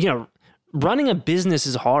 you know, running a business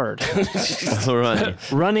is hard. All right.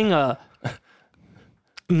 Running a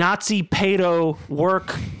Nazi pedo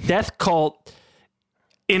work death cult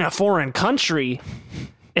in a foreign country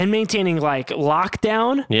and maintaining like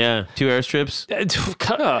lockdown. Yeah, 2 airstrips.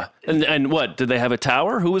 And what? Did they have a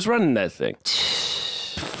tower? Who was running that thing?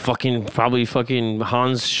 Probably fucking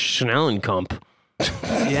Hans Schnellenkamp.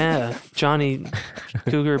 Yeah, Johnny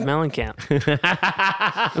Cougar Mellencamp.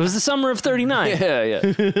 It was the summer of 39. Yeah.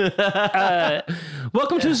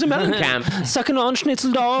 Welcome to the Mellencamp. Sucking on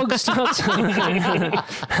schnitzel dogs Outside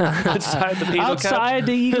the penal camp. outside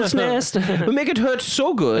the eagle's nest. We make it hurt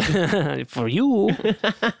so good. For you.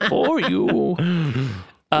 For you.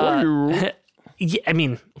 Yeah, I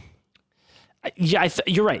mean, yeah,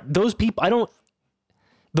 you're right. Those people,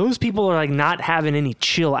 those people are like not having any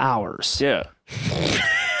chill hours. Yeah.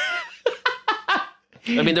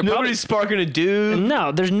 I mean, they're Nobody's sparking a dude.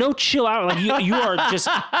 No, there's no chill hour. Like you are just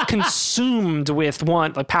consumed with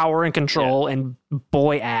like power and control and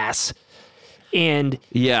boy ass. And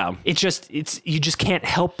Yeah. you just can't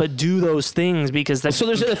help but do those things because that's So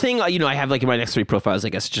there's a thing, I have like in my next 3 profiles, I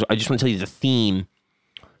guess. I just want to tell you the theme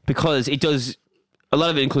because it does, a lot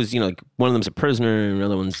of it includes, like one of them's a prisoner and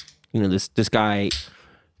another one's, this guy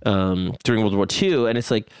during World War II. And it's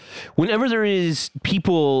like, whenever there is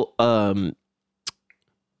people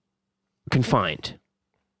confined,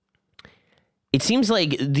 it seems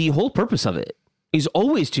like the whole purpose of it is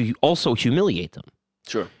always to also humiliate them.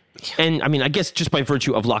 Sure. And I mean, I guess just by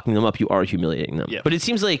virtue of locking them up, you are humiliating them. Yeah. But it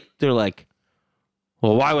seems like they're like,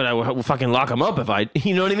 well, why would I fucking lock them up if I,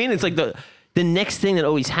 you know what I mean? It's like the next thing that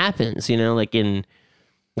always happens, like in,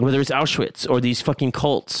 whether it's Auschwitz or these fucking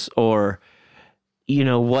cults or,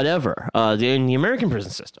 whatever, in the American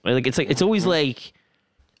prison system. Like, it's always like,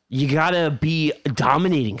 you gotta be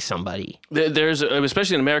dominating somebody. There's,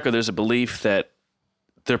 especially in America, there's a belief that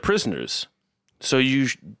they're prisoners. So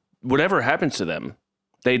whatever happens to them,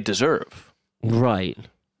 they deserve. Right.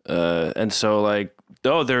 And so like,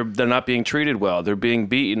 they're not being treated well. They're being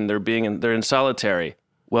beaten. They're in solitary.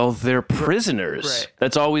 Well, they're prisoners. Right.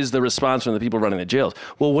 That's always the response from the people running the jails.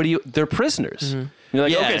 Well, they're prisoners. Mm-hmm. You're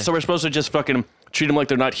like, Yeah. okay, so we're supposed to just fucking treat them like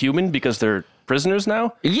they're not human because they're prisoners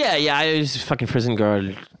now? Yeah, I was fucking prison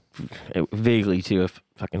guard vaguely to a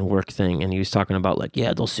fucking work thing, and he was talking about like,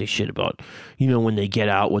 yeah, they'll say shit about, when they get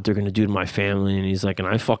out, what they're gonna do to my family, and he's like, and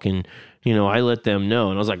I fucking, I let them know,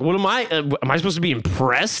 and I was like, what am I supposed to be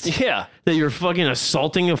impressed? Yeah. That you're fucking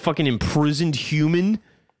assaulting a fucking imprisoned human?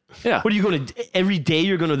 Yeah. What are you going to, every day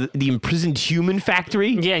you're going to the imprisoned human factory?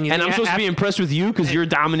 Yeah, and I'm supposed to be impressed with you because you're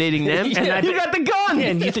dominating them? You got the gun! Yeah,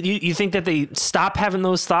 and you think that they stop having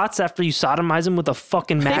those thoughts after you sodomize them with a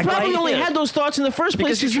fucking They mag probably light? only had those thoughts in the first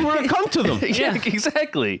place because you were a cunt to them. Yeah,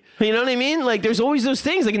 exactly. You know what I mean? Like, there's always those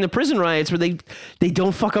things, like in the prison riots, where they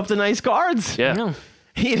don't fuck up the nice guards. Yeah. No.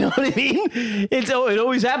 You know what I mean? It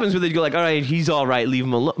always happens where they go like, all right, he's all right, leave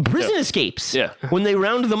him alone. Prison escapes. Yeah. When they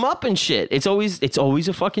round them up and shit, it's always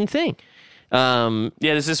a fucking thing. Yeah,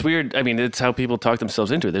 there's this weird, I mean, it's how people talk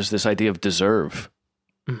themselves into it. There's this idea of deserve.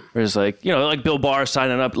 Whereas like, like Bill Barr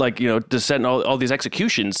signing up, like, to send all these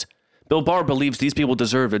executions. Bill Barr believes these people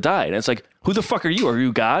deserve to die. And it's like, who the fuck are you? Are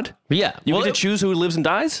you God? Yeah. You get to choose who lives and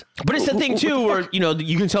dies? But it's the thing too where,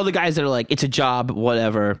 you can tell the guys that are like, it's a job,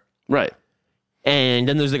 whatever. Right. And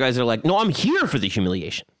then there's the guys that are like, no, I'm here for the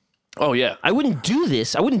humiliation. Oh, yeah. I wouldn't do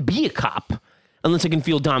this. I wouldn't be a cop unless I can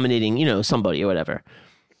feel dominating, somebody or whatever.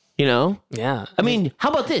 Yeah. I mean, how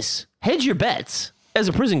about this? Hedge your bets as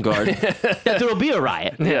a prison guard that there'll be a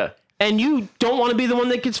riot. Yeah. And you don't want to be the one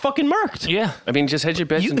that gets fucking murked. Yeah. I mean, just hedge your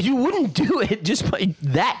bets. You wouldn't do it just by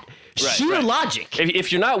that sheer logic.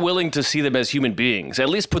 If you're not willing to see them as human beings, at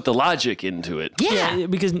least put the logic into it. Yeah.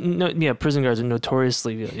 Because prison guards are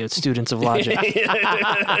notoriously students of logic.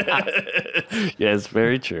 Yeah, it's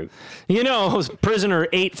very true. Prisoner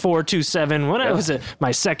 8427. When I was at my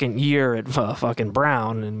second year at fucking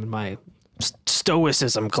Brown in my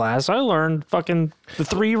stoicism class, I learned fucking the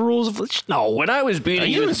 3 rules of no. When I was beating Are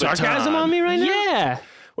you doing sarcasm on me right now? Yeah.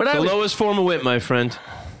 When I The was, lowest form of wit, my friend.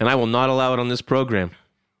 And I will not allow it on this program.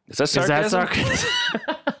 is that Is that sarcasm?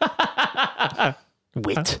 sarcasm?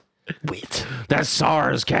 Wit. That's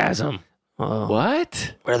sarcasm.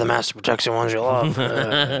 What? Wear the master protection ones you love.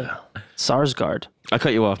 Sarsgaard. I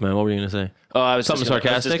cut you off, man. What were you going to say? Oh, I was Something just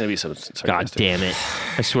gonna- I was sarcastic? just going to be something God sarcastic. damn it.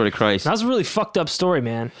 I swear to Christ. That was a really fucked up story,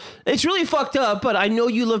 man. It's really fucked up, but I know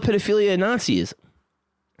you love pedophilia and Nazism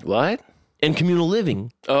What? and communal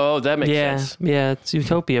living. Oh, that makes Yeah. sense. Yeah, it's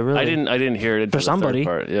utopia, really. I didn't hear it until the somebody.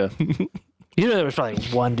 third part. Yeah. There was probably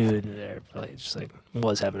one dude in there, probably just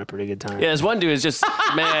was having a pretty good time. Yeah, this one dude is just,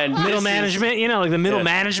 man. Middle management, like the middle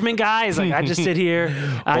management guy is like, I just sit here,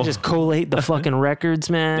 I just collate the fucking records,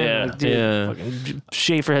 man. Yeah. Like, dude, Yeah. fucking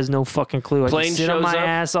Schaefer has no fucking clue. I Plane just sit on shows my up.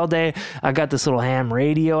 ass all day. I got this little ham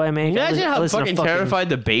radio I make. Imagine I how listen to fucking terrified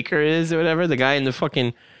the baker is or whatever. The guy in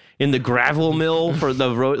the gravel mill for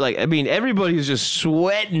the road. Like, I mean, everybody's just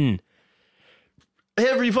sweating.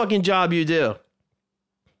 Every fucking job you do.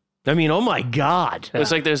 I mean, oh my God.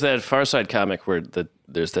 It's like there's that Far Side comic where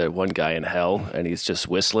there's that one guy in hell and he's just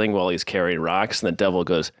whistling while he's carrying rocks, and the devil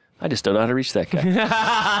goes, I just don't know how to reach that guy.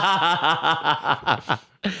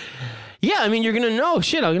 Yeah, I mean, you're going to know.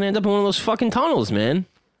 Shit, I'm going to end up in one of those fucking tunnels, man.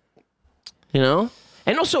 You know?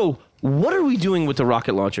 And also, what are we doing with the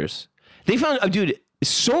rocket launchers? They found, dude,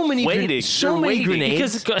 so many grenades.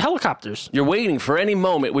 Because helicopters. You're waiting for any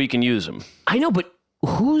moment where you can use them. I know, but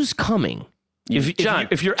who's coming?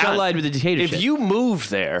 If you're allied with the dictatorship. If you move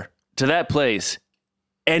there to that place,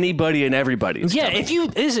 anybody and everybody is coming.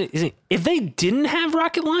 If they didn't have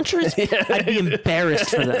rocket launchers, I'd be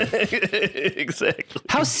embarrassed for them. Exactly.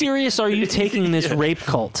 How serious are you taking this rape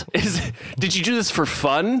cult? Did you do this for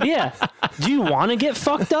fun? Yeah. Do you want to get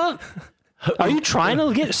fucked up? Are you trying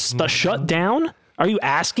to get shut down? Are you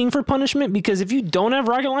asking for punishment? Because if you don't have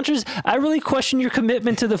rocket launchers, I really question your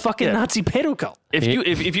commitment to the fucking Nazi pedo cult. If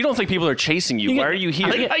you don't think people are chasing you, why are you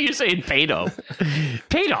here? How are you saying pedo?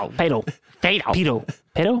 Pedo.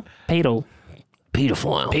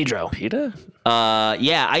 Pedophile. PETA?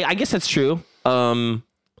 Yeah, I guess that's true. I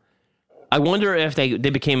wonder if they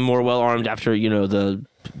became more well armed after the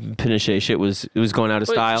Pinochet shit was going out of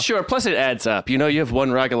style. Sure. Plus, it adds up. You have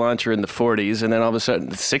one rocket launcher in the 40s, and then all of a sudden, in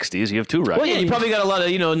the 60s, you have two rocket. Well, yeah, you probably got a lot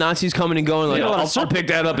of Nazis coming and going. Like, I'll pick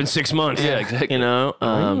that up in 6 months. Yeah, exactly.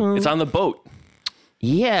 It's on the boat.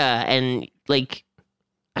 Yeah, and like,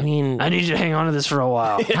 I mean, I need you to hang on to this for a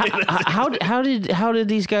while. how did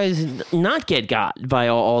these guys not get got by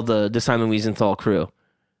all the Simon Wiesenthal crew?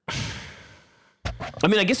 I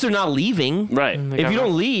mean, I guess they're not leaving. Right. If you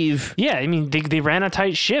don't leave. Yeah, I mean, they ran a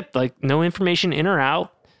tight ship. Like, no information in or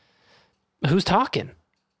out. Who's talking?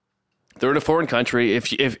 They're in a foreign country.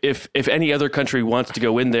 If any other country wants to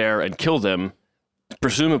go in there and kill them,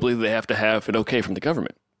 presumably they have to have an okay from the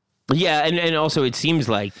government. Yeah, and also it seems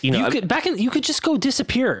like, you could just go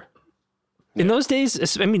disappear. In those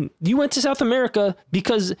days, I mean, you went to South America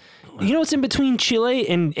because, what's in between Chile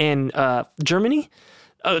and Germany?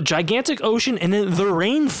 A gigantic ocean and then the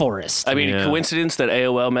rainforest. I mean, coincidence that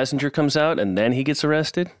AOL Messenger comes out and then he gets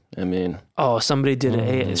arrested? I mean... Oh, somebody did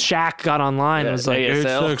Shaq got online and was like,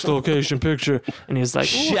 ASL. location picture. And he was like...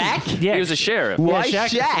 Shaq? Yeah. He was a sheriff. Why Shaq?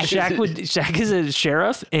 Shaq is a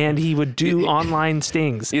sheriff and he would do online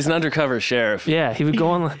stings. He's an undercover sheriff. Yeah, he would go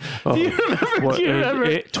online. Do you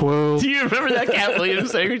remember 12. Do you remember that Cat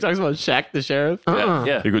Williams thing where he talks about Shaq the sheriff?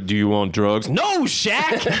 Yeah. You go, do you want drugs? No,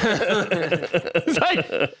 Shaq! It's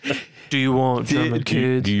like, do you want German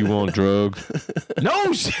kids? Do you want drugs? No,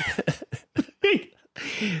 Shaq!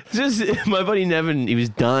 Just my buddy Nevin, he was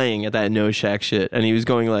dying at that no Shaq shit, and he was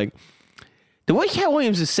going like, the way Cat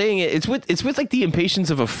Williams is saying it, it's with like the impatience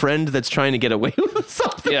of a friend that's trying to get away with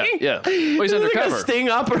something. Yeah. Well, he's undercover. Like a sting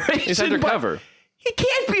operation. He's undercover. He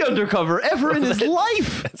can't be undercover ever in his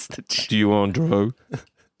life. Do you want drugs?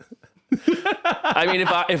 I mean,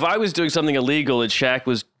 if I was doing something illegal and Shaq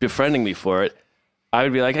was befriending me for it, I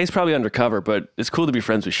would be like, hey, he's probably undercover, but it's cool to be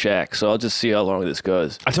friends with Shaq, so I'll just see how long this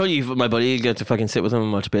goes. I told you, my buddy got to fucking sit with him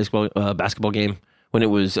and watch a basketball game when it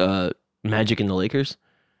was Magic and the Lakers.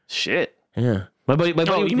 Shit. Yeah. My buddy.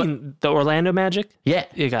 You mean the Orlando Magic? Yeah.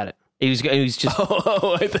 You got it. He was just...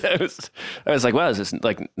 I was like, wow, is this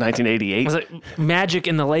like 1988? I was like, Magic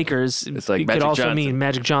and the Lakers. It's like it Magic could also Johnson. mean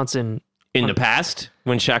Magic Johnson. In the past,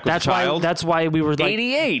 when Shaq was a child? That's why we were like...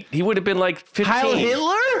 88. He would have been like 15. Heil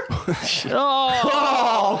Hitler?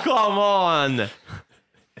 Oh, come on.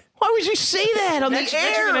 Why would you say that on the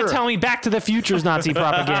air? You're going to tell me Back to the Future's Nazi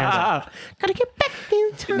propaganda. Gotta get back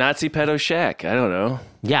in time. Nazi pedo Shaq. I don't know.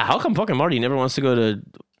 Yeah, how come fucking Marty never wants to go to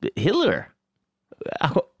Hitler?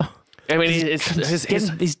 I mean,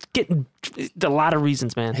 he's getting a lot of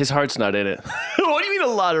reasons, man. His heart's not in it. What do you mean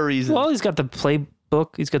a lot of reasons? Well, he's got the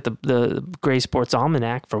playbook. He's got the Gray Sports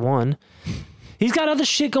Almanac, for one. He's got other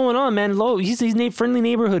shit going on, man. He's friendly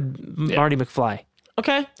neighborhood Marty McFly.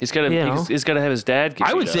 Okay. He's got to have his dad.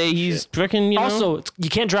 I would say he's freaking, Also, you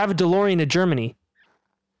can't drive a DeLorean to Germany.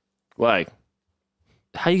 Why?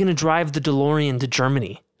 How are you going to drive the DeLorean to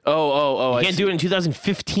Germany? Oh. You can't do it in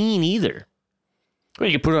 2015 either. Well,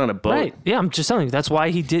 you can put it on a boat. Right. Yeah, I'm just telling you. That's why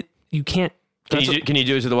he did. You can't. Can you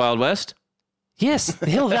do it to the Wild West? Yes, the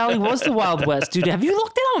Hill Valley was the Wild West, dude. Have you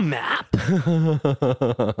looked at a map?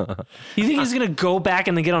 You think he's gonna go back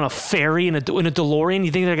and then get on a ferry in a DeLorean?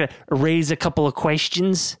 You think they're gonna raise a couple of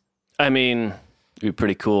questions? I mean, it'd be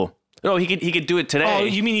pretty cool. No, he could do it today. Oh,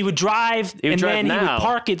 you mean he would drive would and drive then he now. would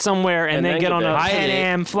park it somewhere and then then get go on a back. 10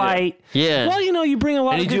 a.m. flight? Yeah. Well, you bring a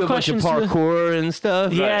lot And of you good do a bunch of questions. parkour and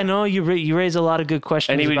stuff. Yeah, Right. no, you raise a lot of good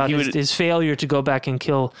questions And he would- about he his, would- his failure to go back and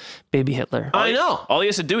kill baby Hitler. I know. All he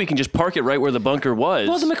has to do, he can just park it right where the bunker was.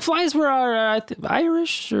 Well, the McFlys were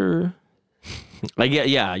Irish, or Like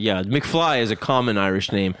yeah. McFly is a common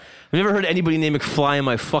Irish name. I've never heard anybody name McFly in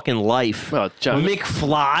my fucking life. Well, John-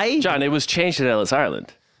 McFly? John, it was changed at Ellis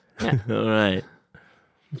Island. All right.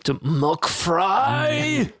 to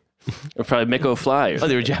McFry. Or probably Mick O'Fly. Oh,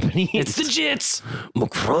 they were Japanese. It's the Jits.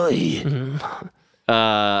 McFly.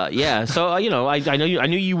 Yeah. So I know I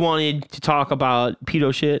knew you wanted to talk about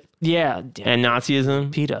pedo shit Yeah, and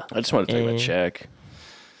Nazism. PETA. I just want to take my check.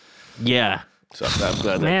 Yeah. So I'm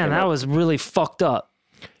glad Man, came that up. was really fucked up.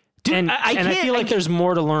 Dude, And I and I can't- feel like there's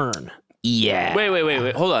more to learn. Yeah.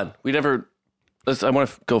 Wait. Hold on. We never. I want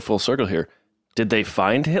to go full circle here. Did they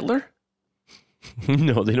find Hitler?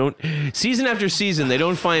 No, they don't. Season after season, they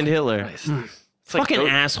don't find Hitler. It's like Fucking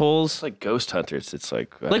assholes. It's like ghost hunters. It's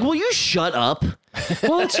like Like, will you shut up?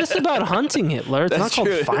 Well, it's just about hunting Hitler. It's not called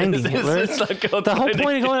true. finding Hitler. It's not called The whole finding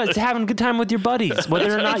point of going is having a good time with your buddies,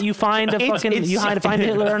 whether or not you find find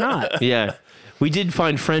Hitler or not. Yeah. We did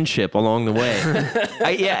find friendship along the way.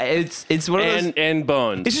 It's one of those. and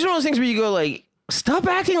bones. It's just one of those things where you go like, stop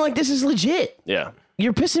acting like this is legit. Yeah.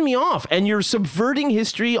 You're pissing me off, and you're subverting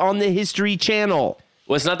history on the History Channel.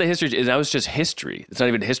 Well, it's not the history. That was just history. It's not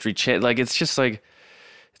even history. Like it's just like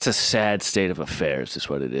it's a sad state of affairs. Is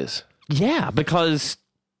what it is. Yeah, because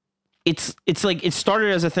it's like it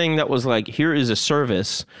started as a thing that was like, here is a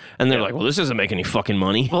service, and they're like, well, this doesn't make any fucking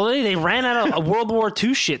money. Well, they ran out of World War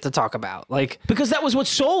II shit to talk about. Like Because that was what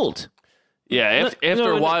sold. Yeah.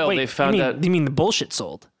 After a while, wait, they found out. You mean the bullshit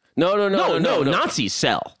sold? No. Nazis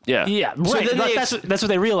sell. Yeah. Yeah, right. then they that's what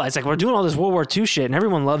they realized. Like, we're doing all this World War II shit, and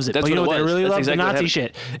everyone loves it. That's but you know what what it they was. really That's love? exactly The what Nazi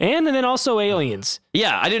shit. And then also aliens.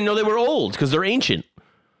 Yeah, I didn't know they were old because they're ancient.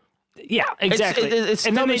 Yeah, exactly. it's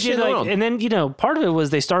and then they dumbest shit did in the world. and then part of it was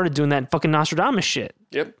they started doing that fucking Nostradamus shit.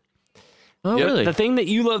 Yep. Oh, Yep. really? The thing that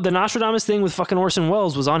you love, the Nostradamus thing with fucking Orson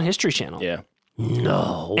Welles, was on History Channel. Yeah.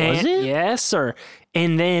 No, was And- it? Yes, sir.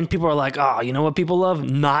 And then people are like, "Oh, you know what people love?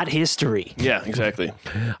 Not history." Yeah. Exactly.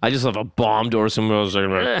 I just love a bombed Orson Welles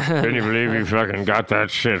segment. Can you believe you fucking got that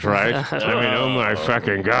shit right? I mean, oh my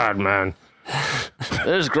fucking God, man.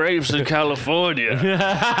 There's graves in California.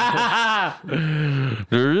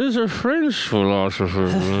 There is a French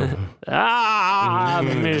philosopher.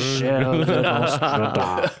 Michel de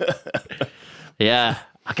Nostradamus. Yeah.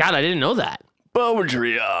 God, I didn't know that.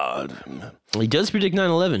 Baudrillard. He does predict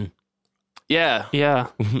 9/11 Yeah. Yeah.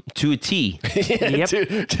 to a T. Yep.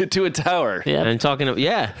 to a tower. Yep. And talking of,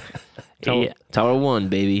 yeah. Yeah. Tower 1,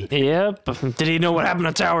 baby. Yep. Did he know what happened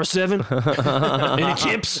to Tower 7? Any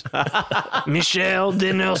tips? Michel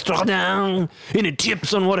de Nostradamus. Any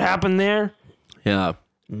tips on what happened there? Yeah.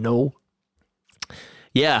 No.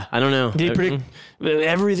 Yeah, I don't know. Did he predict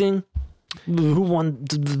everything? Who won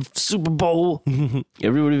the Super Bowl?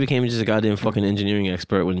 Everybody became just a goddamn fucking engineering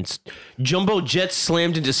expert when jumbo jets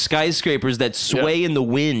slammed into skyscrapers that sway in the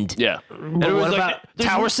wind. Yeah. And What everyone's about like,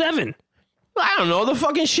 Tower 7? I don't know. The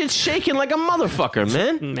fucking shit's shaking like a motherfucker,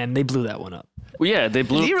 man. Man, they blew that one up. Well, yeah. They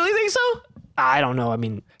blew. Do you really think so? I don't know. I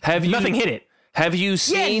mean, Have you nothing hit it. Have you Yeah,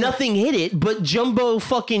 seen? nothing hit it, but jumbo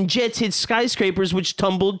fucking jets hit skyscrapers which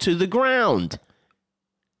tumbled to the ground.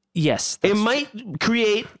 Yes. It might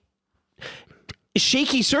create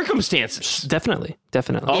shaky circumstances. Definitely.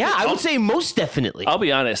 Definitely. Yeah, I would say most definitely. I'll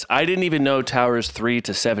be honest. I didn't even know towers 3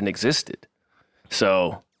 to 7 existed.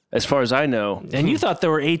 So, as far as I know, And you thought there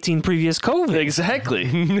were 18 previous COVID. exactly.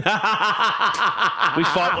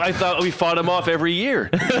 I thought we fought them off every year.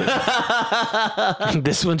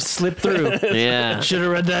 This one slipped through. Yeah, Should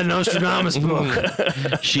have read that Nostradamus book.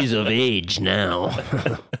 she's of age now.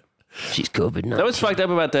 She's COVID now. That was fucked up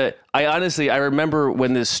about that. I remember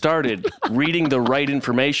when this started, reading the right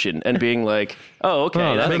information and being like, "Oh, okay,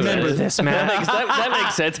 that makes Remember sense. this, That man.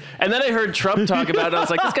 makes sense." And then I heard Trump talk about it. And I was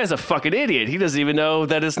like, "This guy's a fucking idiot. He doesn't even know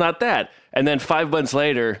that it's not that." And then 5 months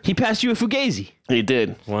later, He passed you a Fugazi. he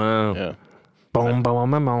did. Wow. Yeah. Boom, boom,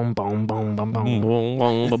 boom, boom, boom, boom,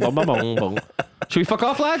 boom, boom. Should we fuck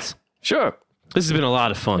off, lads? Sure. This has been a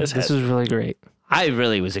lot of fun. This was really great. I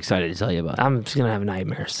really was excited to tell you about it. I'm just gonna have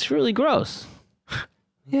nightmares. It's really gross.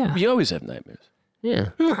 Yeah, You always have nightmares. Yeah.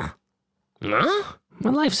 Huh? my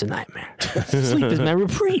life's a nightmare. Sleep is my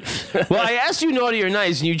reprieve. Well, I asked you naughty or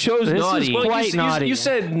nice, and you chose This is naughty. quite naughty. You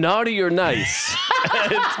said naughty or nice.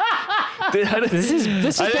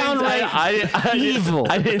 This is downright evil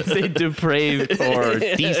I didn't say depraved or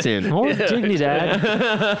decent. or dignidad.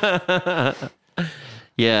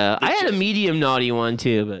 Yeah, I had a medium naughty one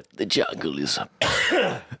too, but The jungle is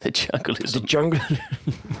the jungle is jungle.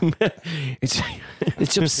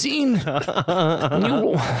 It's obscene.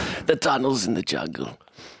 the tunnels in the jungle.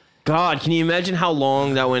 God, can you imagine how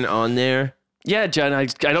long that went on there? Yeah, John, I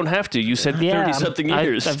don't have to. You said 30-something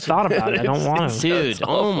years. I've thought about it. I don't want to. Dude,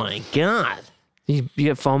 oh my God. You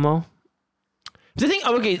get FOMO? The thing,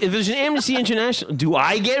 okay, if there's an Amnesty International, do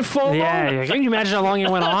I get FOMO? Yeah. Can you imagine how long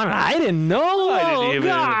it went on? I didn't know. I didn't even-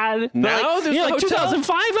 God. Now there's a like hotel?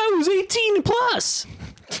 2005, I was 18 plus.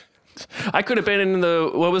 I could have been in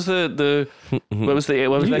the what was that The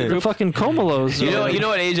group? fucking Comolos. You know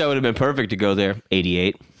what age I would have been perfect to go there?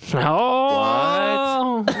 88.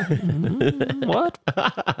 Oh. What?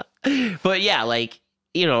 But yeah, like,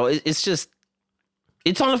 you know, it's just,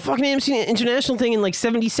 it's on a fucking Amnesty International thing in like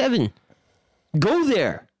 77. Go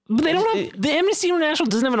there. But they don't have, the Amnesty International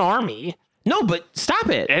doesn't have an army. No, but stop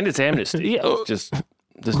it. And it's amnesty. Yeah. Just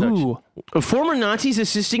there's no. Who? Former Nazis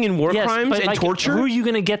assisting in war Yes, crimes but and like, torture? Who are you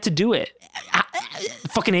going to get to do it?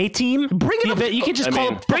 Fucking A-Team? Bring it up. You can just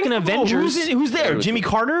call it fucking Avengers. Who's there? Jimmy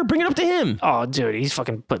Carter? Bring it up to him. Oh, dude, he's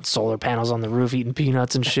fucking putting solar panels on the roof, eating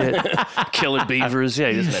peanuts and shit. Killing beavers. Yeah,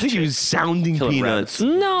 he doesn't I have think he shit. was sounding Killing peanuts.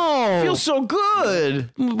 No. Feels so good.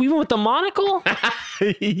 We went with the monocle?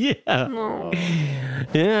 Yeah.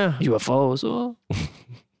 Yeah. UFOs. Oh.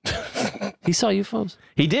 He saw UFOs.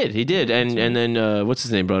 He did. And then, what's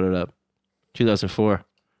his name brought it up? 2004.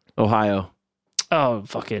 Ohio. Oh,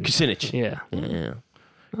 fucking. Kucinich. Yeah. Yeah.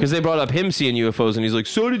 Because they brought up him seeing UFOs, and he's like,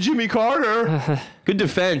 so did Jimmy Carter. Good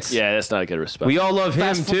defense. Yeah, that's not a good response. We all love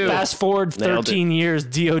him, too. Fast forward Nailed 13 years,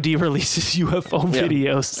 DOD releases UFO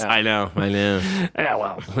videos. I know. Yeah,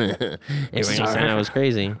 well. Everybody said I was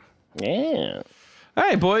crazy. Yeah. All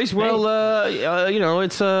right, boys. Well, you know,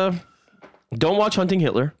 it's don't watch Hunting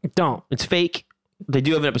Hitler. Don't. It's fake. They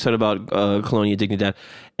do have an episode about Colonia Dignidad,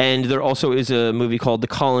 and there also is a movie called The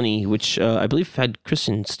Colony, which I believe had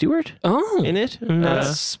Kristen Stewart Oh. in it.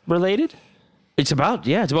 That's related? It's about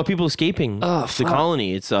people escaping Oh, the fuck.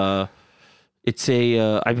 colony. It's a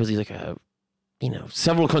I believe like a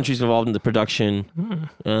several countries involved in the production.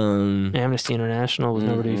 Amnesty International was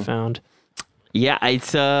never to be found. Yeah,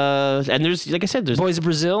 it's and there's, like I said, there's Boys of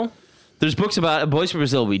Brazil? there's books about Boys from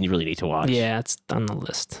Brazil we really need to watch. Yeah, it's on the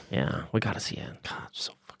list. Yeah, we gotta see it. God,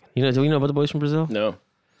 so fucking. Do we know about the Boys from Brazil? No.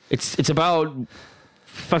 It's about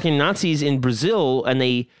fucking Nazis in Brazil, and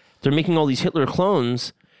they're making all these Hitler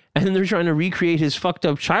clones, and then they're trying to recreate his fucked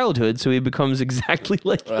up childhood so he becomes exactly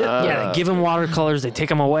like Hitler. Yeah, they give him watercolors, they take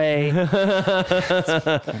them away.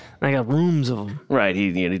 I got rooms of them. Right.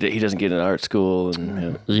 He doesn't get into art school.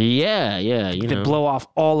 And, Yeah, They blow off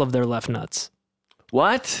all of their left nuts.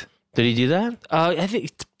 What? Did he do that? I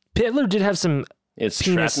think Hitler did have some It's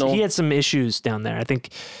penis. shrapnel. He had some issues down there. I think.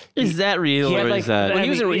 Is that real, he had, or like, is that?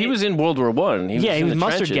 Well, he was in World War One. He was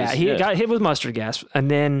mustard gas. He got hit with mustard gas, and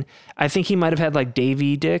then I think he might have had like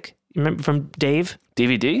Davey Dick. Remember from Dave,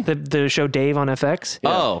 DVD. the show Dave on FX?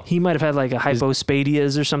 Oh, He might have had like a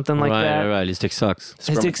hypospadias or something like that. right. His dick sucks.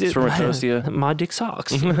 His dick's Spermatosia. My dick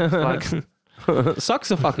sucks. Like,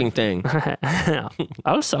 Sucks a fucking thing.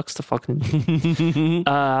 oh, sucks the fucking.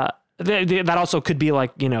 That also could be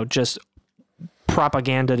like just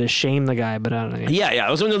propaganda to shame the guy, but I don't know. Yeah.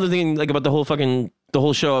 It was another thing like about the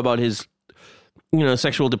whole show about his,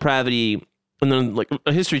 sexual depravity, and then like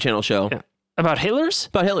a History Channel show About Hitler's?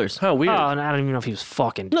 about Hitler's. How weird. Oh, and I don't even know if he was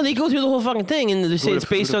fucking. No, they go through the whole fucking thing, and they say it's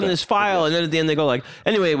based on this file, and then at the end they go like,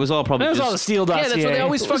 anyway, it was all probably That was just, all the Steele dossier. Yeah, that's what they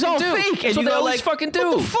always it was fucking all do. fake, That's and what you they go always like, fucking do.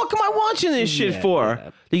 what the fuck am I watching this shit for?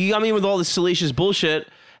 You got me with all this salacious bullshit,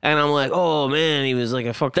 and I'm like, oh man, he was like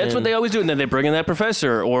a fucking. That's what they always do, and then they bring in that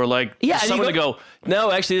professor or like Yeah, and you someone to go.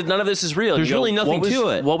 No, actually, none of this is real. There's You go, really nothing what was- to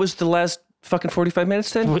it. What was the last fucking 45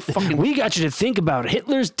 minutes then? We got you to think about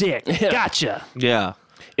Hitler's dick. Gotcha. Yeah.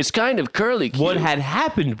 It's kind of curly. Cute. What had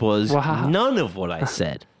happened was Wow. none of what I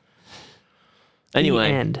said. Anyway,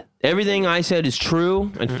 The end. everything I said is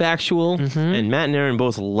true and factual, and Matt and Aaron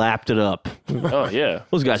both lapped it up. Oh yeah,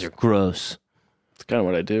 Those guys are gross. it's kind of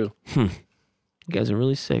what I do. You guys are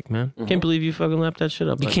really sick, man. Can't believe you fucking lapped that shit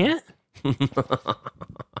up. You can't?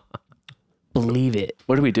 Believe it.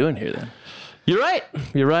 What are we doing here then? You're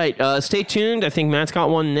right. Stay tuned. I think Matt's got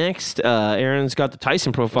one next. Aaron's got the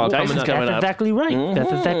Tyson profile Tyson's coming up. coming That's up. exactly right.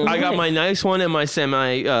 That's exactly I got right. my nice one and my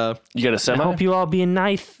semi. You got a I semi? hope you all be a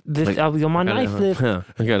knife. I'll be on my knife lift. Yeah,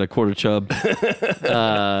 I got a quarter chub.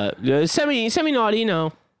 Semi naughty,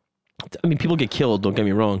 I mean, people get killed. Don't get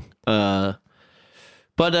me wrong. Yeah,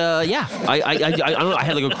 I don't know. I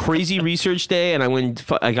had like a crazy research day, and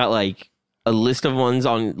I got like a list of ones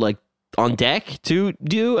on deck to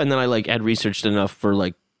do, and then I like had researched enough for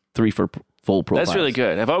like three full profiles. That's really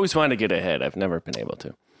good. I've always wanted to get ahead. I've never been able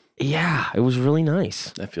to. Yeah, it was really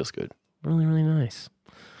nice. That feels good. Really, really nice.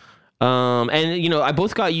 And, you know, I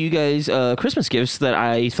both got you guys Christmas gifts that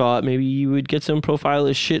I thought maybe you would get some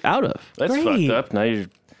profile-ish shit out of. That's Great. fucked up. Now you're...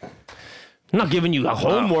 I'm not giving you a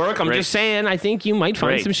homework. I'm Great. just saying I think you might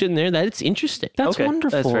find Great. some shit in there that it's interesting. That's Okay.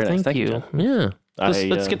 wonderful. That's very nice. Thank you. John. Yeah.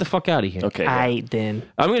 Let's I, get the fuck out of here. Okay. All right, then.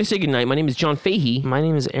 I'm going to say goodnight. My name is John Fahey. My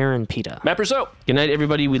name is Aaron Pita. Matt Brousseau. Good night,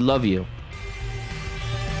 everybody. We love you.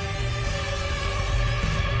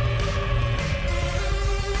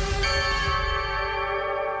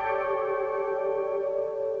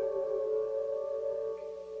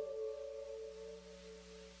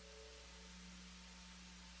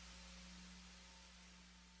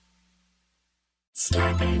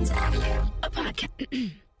 Starburns Audio,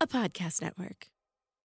 a podcast network.